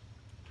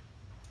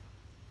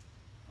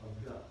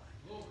of God.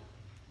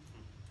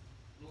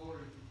 Lord.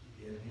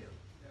 In him.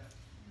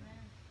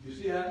 You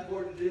see how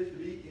important it is to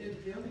be in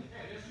him?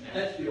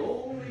 That's the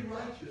only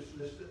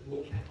righteousness that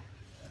will count.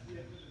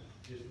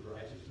 Is the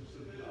righteousness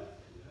of God.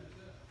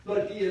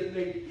 But he has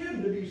made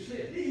him to be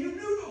sin. He who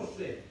knew no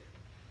sin.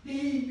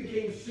 He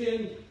became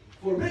sin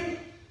for me,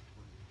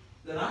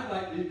 that I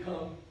might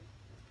become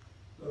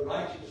the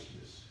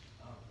righteousness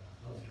of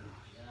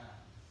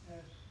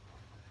God.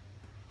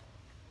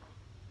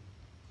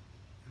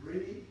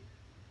 Three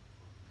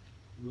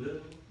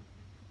little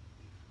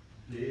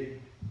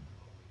big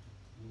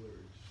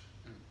words.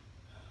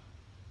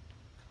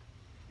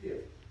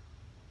 If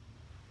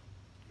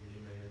any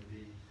man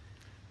be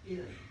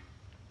in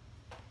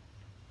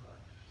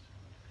Christ,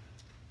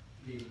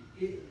 he is a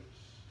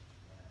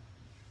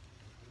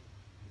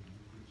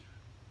new creature.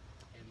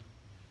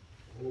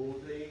 Old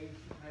things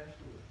have passed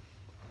away.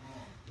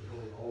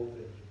 Behold, all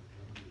things have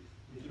become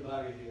new. Get your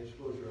body hands,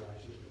 close your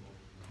eyes just a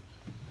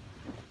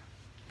moment.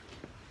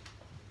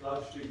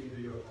 God's speaking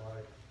to your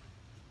heart.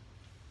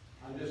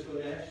 I'm just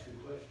going to ask you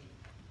a question.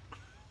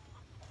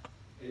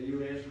 And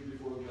you answer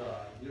before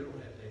God. You don't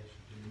have to answer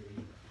to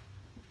me.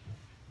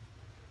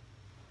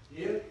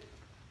 If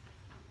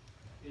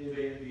any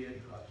man be in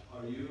Christ,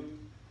 are you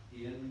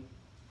in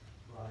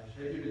Christ?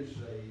 Have you been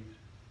saved?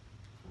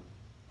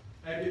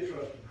 Have you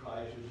trusted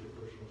Christ as your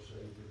personal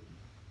Savior?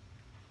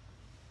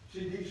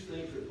 See, these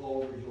things that Paul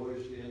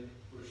rejoiced in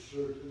were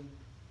certain.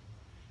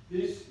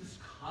 This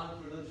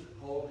confidence that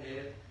Paul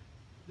had,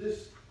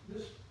 this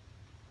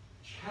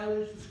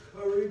challenge, this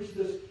courage,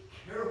 this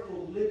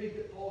careful living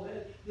that Paul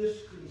had, this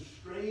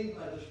constrained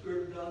by the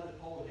Spirit of God that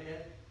Paul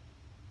had,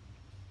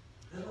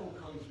 that all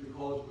comes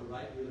because of the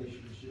right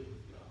relationship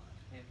with God.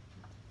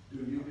 Do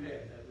you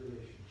have that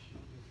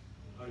relationship?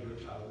 Are you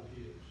a child of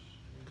His?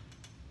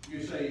 You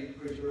say,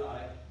 preacher,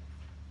 I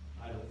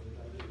don't think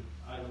I do.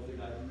 I don't think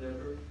I've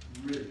never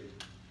really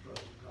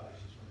trusted Christ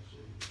as my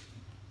Savior.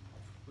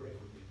 Pray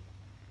for me.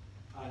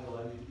 I know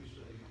I need to be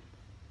saved.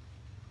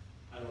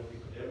 I don't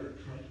think I've ever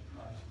trusted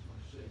Christ as my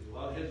Savior.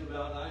 While heads are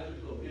bowed, eyes are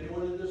closed.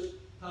 Anyone in this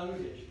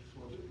congregation,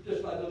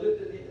 just by the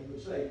lifted hand,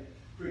 would say,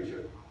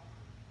 preacher,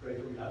 pray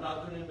for me. I'm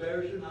not going to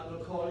embarrass you. I'm not going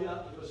to call you out.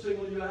 I'm not going to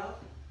single you out.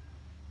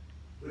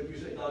 But you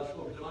say, God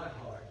spoke to my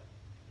heart.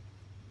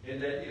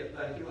 And that, yeah,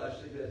 thank you. I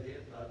see that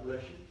hand. God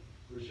bless you.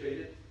 Appreciate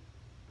it.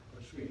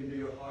 I'm speaking to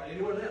your heart.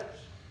 Anyone else?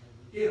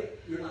 If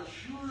you're not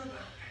sure about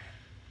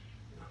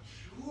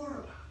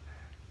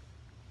that,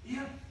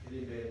 if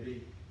any man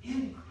be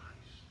in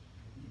Christ,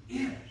 he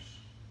is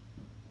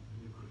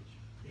a new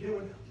creature.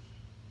 Anyone else?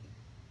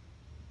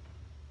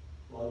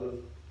 Father,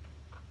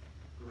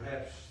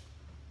 perhaps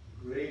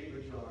the great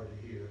majority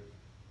here,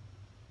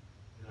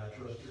 and I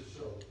trust it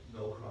so,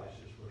 know Christ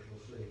as personal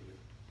Savior.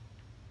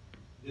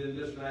 In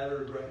this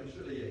matter of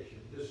reconciliation,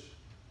 this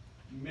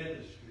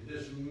ministry,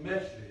 this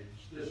message,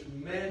 this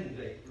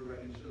mandate for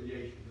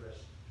reconciliation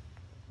rests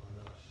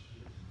on us.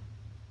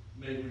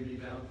 May we be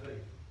found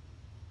faithful.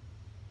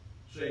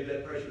 Save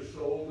that precious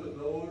soul to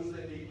those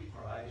that need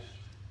Christ,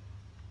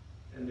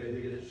 and may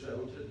they get it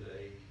settled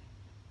today.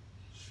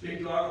 Speak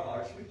to our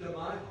hearts, speak to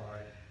my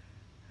heart,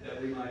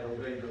 that we might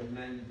obey the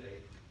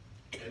mandate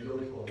and go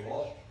to a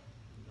lost,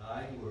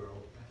 dying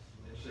world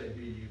and say,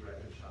 be ye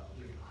reconciled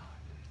to God.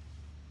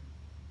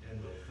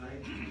 And we'll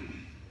thank you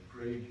and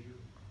praise you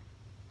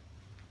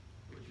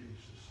for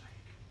Jesus'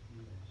 sake.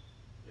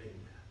 Amen.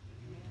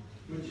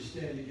 Would you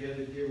stand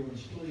together, dear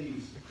ones,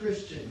 please?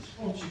 Christians,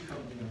 won't you come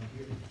down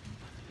here?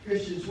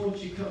 Christians, won't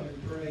you come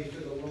and pray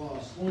for the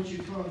lost? Won't you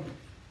come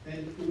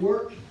and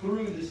work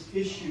through this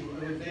issue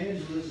of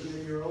evangelism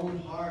in your own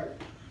heart?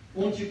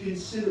 Won't you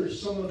consider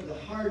some of the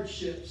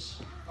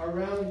hardships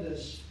around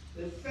us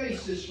that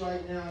face us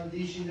right now in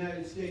these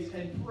United States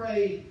and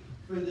pray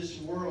for this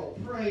world?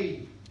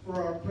 Pray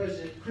for our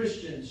president.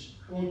 Christians,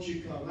 won't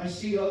you come? I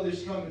see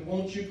others coming.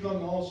 Won't you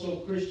come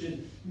also,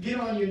 Christian? Get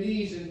on your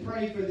knees and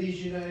pray for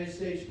these United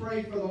States.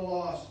 Pray for the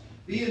lost.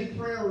 Be in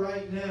prayer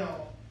right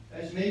now,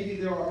 as maybe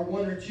there are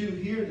one or two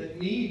here that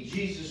need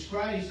Jesus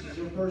Christ as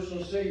their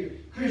personal Savior.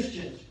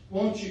 Christians,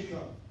 won't you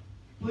come?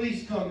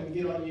 Please come and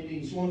get on your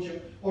knees, won't you?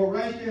 Or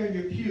right there in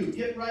your pew,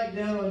 get right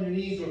down on your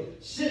knees, or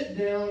sit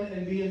down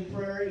and be in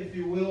prayer, if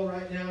you will,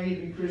 right now,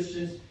 even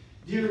Christians.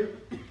 Dear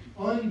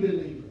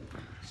unbeliever,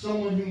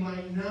 someone who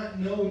might not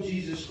know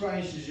Jesus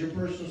Christ as your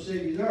personal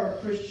Savior, there are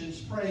Christians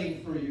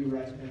praying for you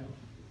right now.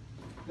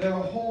 There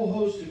are a whole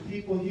host of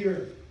people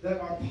here that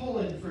are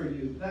pulling for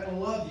you, that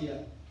love you,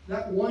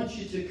 that want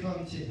you to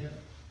come to Him.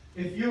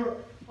 If you're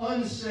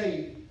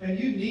unsaved and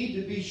you need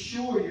to be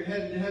sure you're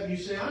headed to heaven, you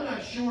say, I'm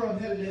not sure I'm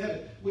headed to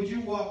heaven. Would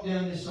you walk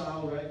down this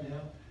aisle right now?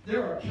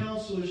 There are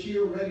counselors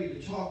here ready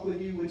to talk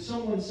with you. Would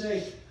someone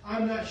say,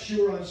 I'm not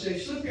sure I'm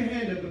saved? Slip your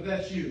hand up if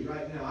that's you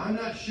right now. I'm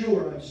not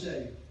sure I'm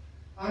saved.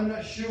 I'm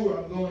not sure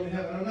I'm going to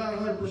heaven. I'm not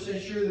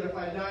 100% sure that if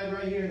I died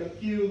right here in a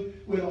pew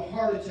with a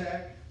heart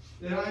attack,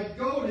 that I'd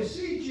go to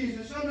see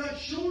Jesus. I'm not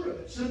sure of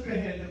it. Slip your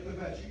hand up if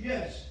that's you.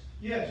 Yes.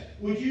 Yes.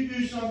 Would you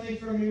do something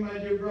for me, my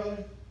dear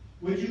brother?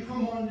 Would you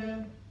come on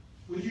down?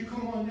 Would you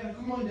come on down?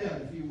 Come on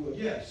down if you would.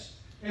 Yes.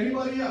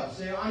 Anybody else?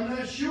 Say, I'm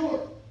not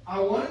sure. I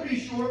want to be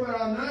sure,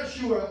 but I'm not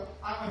sure.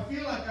 I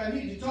feel like I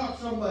need to talk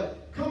to somebody.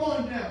 Come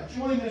on down.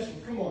 Join this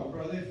one. Come on,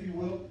 brother, if you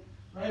will.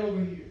 Right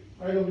over here.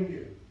 Right over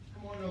here.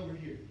 Come on over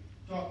here.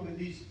 Talk with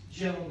these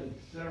gentlemen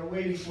that are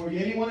waiting for you.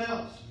 Anyone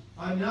else?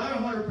 I'm not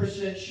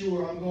 100%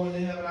 sure I'm going to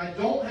heaven. I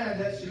don't have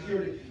that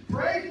security.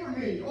 Pray for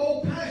me.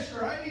 Oh,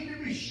 Pastor, I need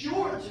to be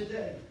sure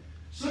today.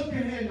 Slip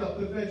your hand up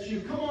if that's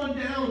you. Come on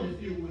down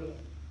if you will.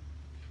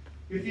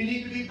 If you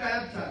need to be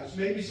baptized,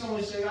 maybe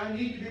someone say, I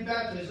need to be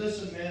baptized.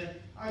 Listen, man,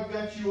 I've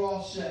got you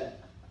all set.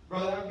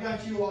 Brother, I've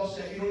got you all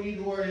set. You don't need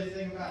to worry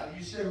anything about it.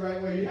 You stay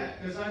right where you're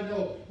at, because I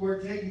know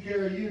we're taking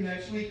care of you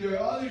next week. There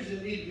are others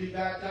that need to be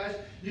baptized.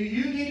 Do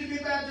you need to be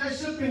baptized?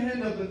 Slip your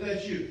hand up if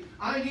that's you.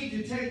 I need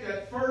to take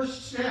that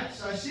first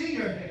steps. I see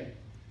your hand.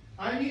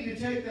 I need to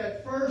take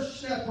that first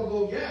step of,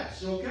 oh,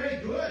 yes,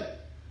 okay, good.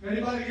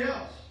 Anybody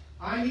else?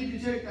 I need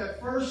to take that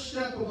first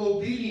step of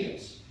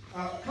obedience.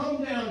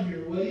 Come down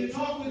here. Will you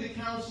talk with the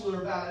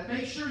counselor about it?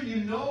 Make sure you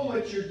know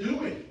what you're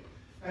doing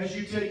as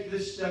you take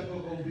this step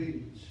of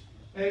obedience.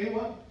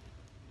 Anyone?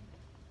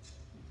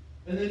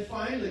 And then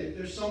finally, if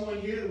there's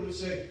someone here that would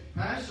say,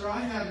 Pastor,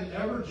 I haven't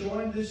ever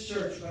joined this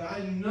church, but I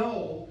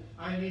know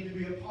I need to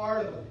be a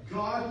part of a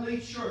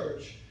godly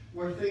church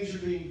where things are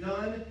being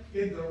done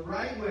in the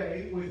right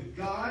way with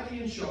God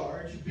in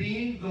charge,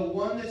 being the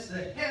one that's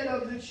the head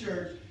of the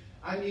church.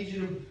 I need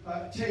you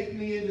to take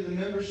me into the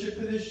membership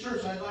of this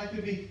church. I'd like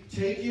to be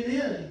taken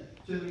in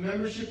to the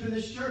membership of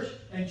this church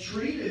and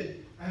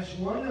treated as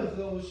one of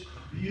those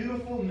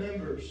beautiful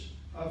members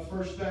of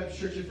First Baptist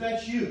Church. If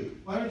that's you,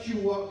 why don't you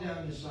walk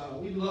down this aisle?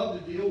 We'd love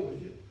to deal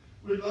with you.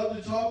 We'd love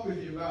to talk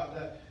with you about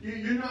that.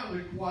 You're not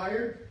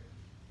required.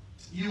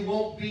 You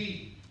won't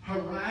be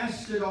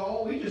harassed at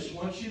all. We just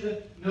want you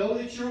to know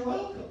that you're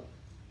welcome.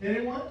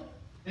 Anyone?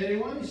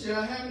 Anyone? You say,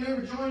 I haven't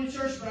ever joined a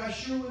church, but I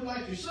sure would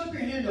like to. Slip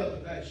your hand up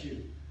if that's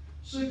you.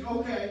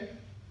 Okay.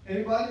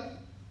 Anybody?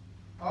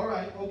 All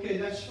right. Okay,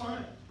 that's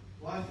fine.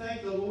 Well, I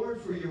thank the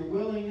Lord for your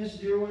willingness,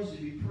 dear ones, to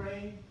be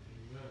praying.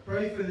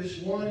 Pray for this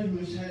one who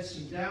has had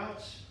some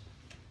doubts.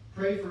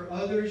 Pray for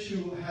others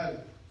who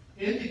have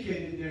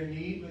indicated their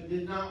need but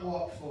did not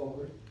walk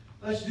forward.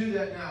 Let's do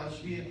that now. Let's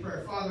be in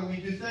prayer. Father, we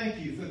do thank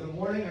you for the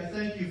morning. I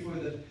thank you for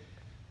the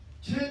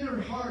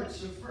tender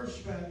hearts of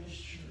First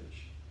Baptist Church.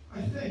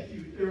 I thank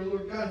you, dear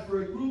Lord God,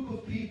 for a group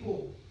of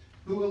people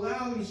who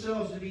allow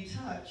themselves to be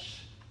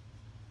touched.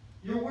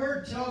 Your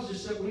word tells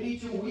us that we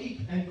need to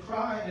weep and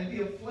cry and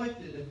be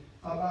afflicted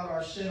about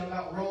our sin,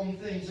 about wrong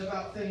things,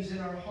 about things in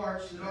our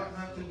hearts that ought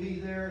not to be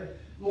there.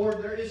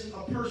 Lord, there isn't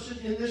a person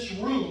in this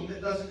room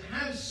that doesn't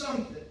have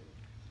something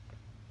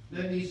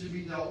that needs to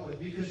be dealt with,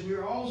 because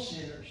we're all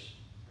sinners.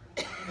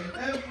 And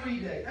every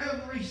day,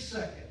 every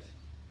second,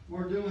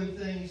 we're doing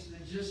things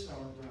that just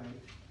aren't right.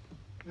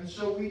 And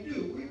so we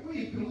do. We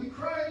weep and we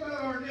cry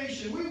about our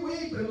nation. We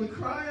weep and we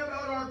cry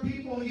about our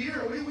people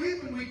here. We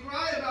weep and we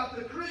cry about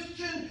the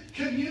Christian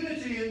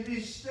community in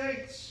these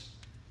states.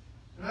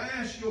 And I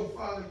ask you,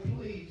 Father,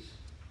 please,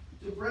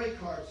 to break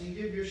hearts and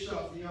give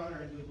yourself the honor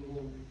and the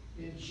glory.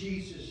 In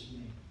Jesus'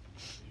 name.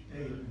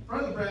 Amen.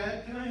 Brother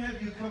Brad, can I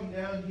have you come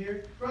down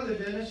here? Brother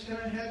Dennis, can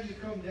I have you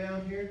come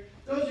down here?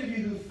 Those of you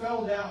who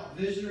filled out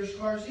visitors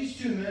cards, these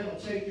two men will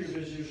take your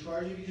visitors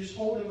cards. You can just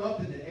hold them up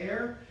in the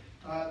air.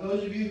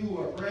 Those of you who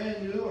are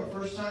brand new or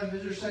first-time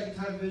visitors,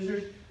 second-time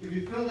visitors, if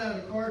you filled out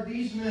a card,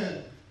 these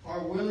men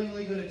are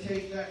willingly going to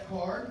take that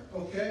card,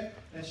 okay?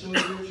 And so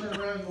if you turn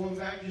around going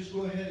back, just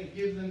go ahead and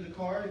give them the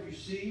card if you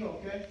see,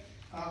 okay?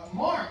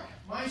 Mark,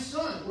 my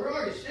son, where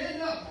are you?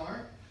 Stand up,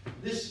 Mark.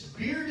 This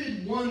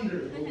bearded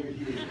wonder over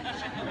here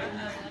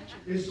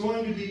is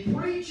going to be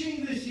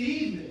preaching this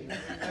evening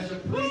as a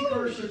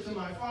precursor to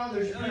my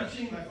father's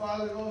preaching, my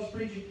father-in-law's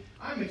preaching.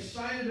 I'm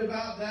excited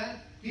about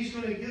that. He's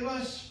going to give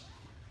us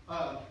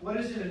what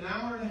is it, an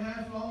hour and a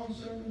half long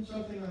sermon?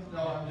 Something like that?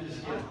 No, I'm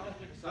just kidding.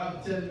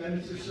 About 10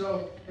 minutes or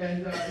so.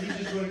 And he's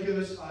just going to give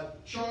us a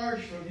charge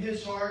from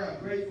his heart. I'm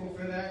grateful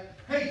for that.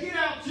 Hey, get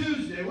out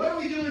Tuesday. What are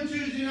we doing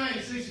Tuesday night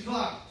at 6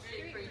 o'clock?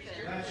 Street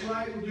preaching. That's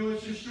right. We're doing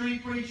some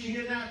street preaching,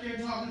 getting out there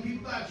and talking to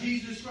people about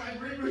Jesus Christ.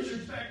 Rick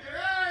Richards back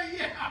there. Oh,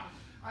 yeah.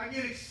 I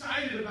get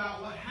excited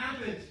about what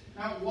happened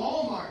at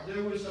Walmart.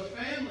 There was a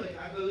family,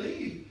 I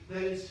believe,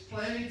 that is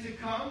planning to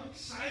come.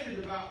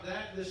 Excited about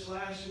that this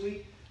last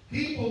week.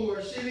 People who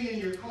are sitting in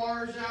your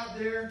cars out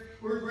there,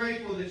 we're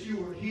grateful that you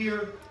were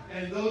here.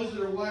 And those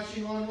that are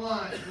watching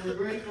online, we're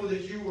grateful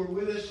that you were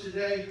with us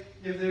today.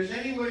 If there's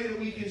any way that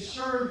we can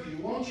serve you,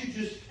 won't you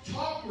just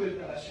talk with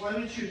us? Why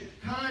don't you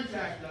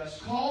contact us?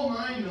 Call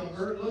my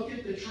number. Look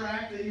at the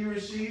track that you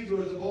received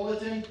or the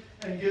bulletin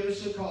and give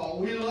us a call.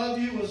 We love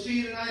you. We'll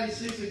see you tonight at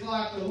 6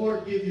 o'clock. The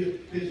Lord give you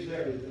his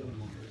very good.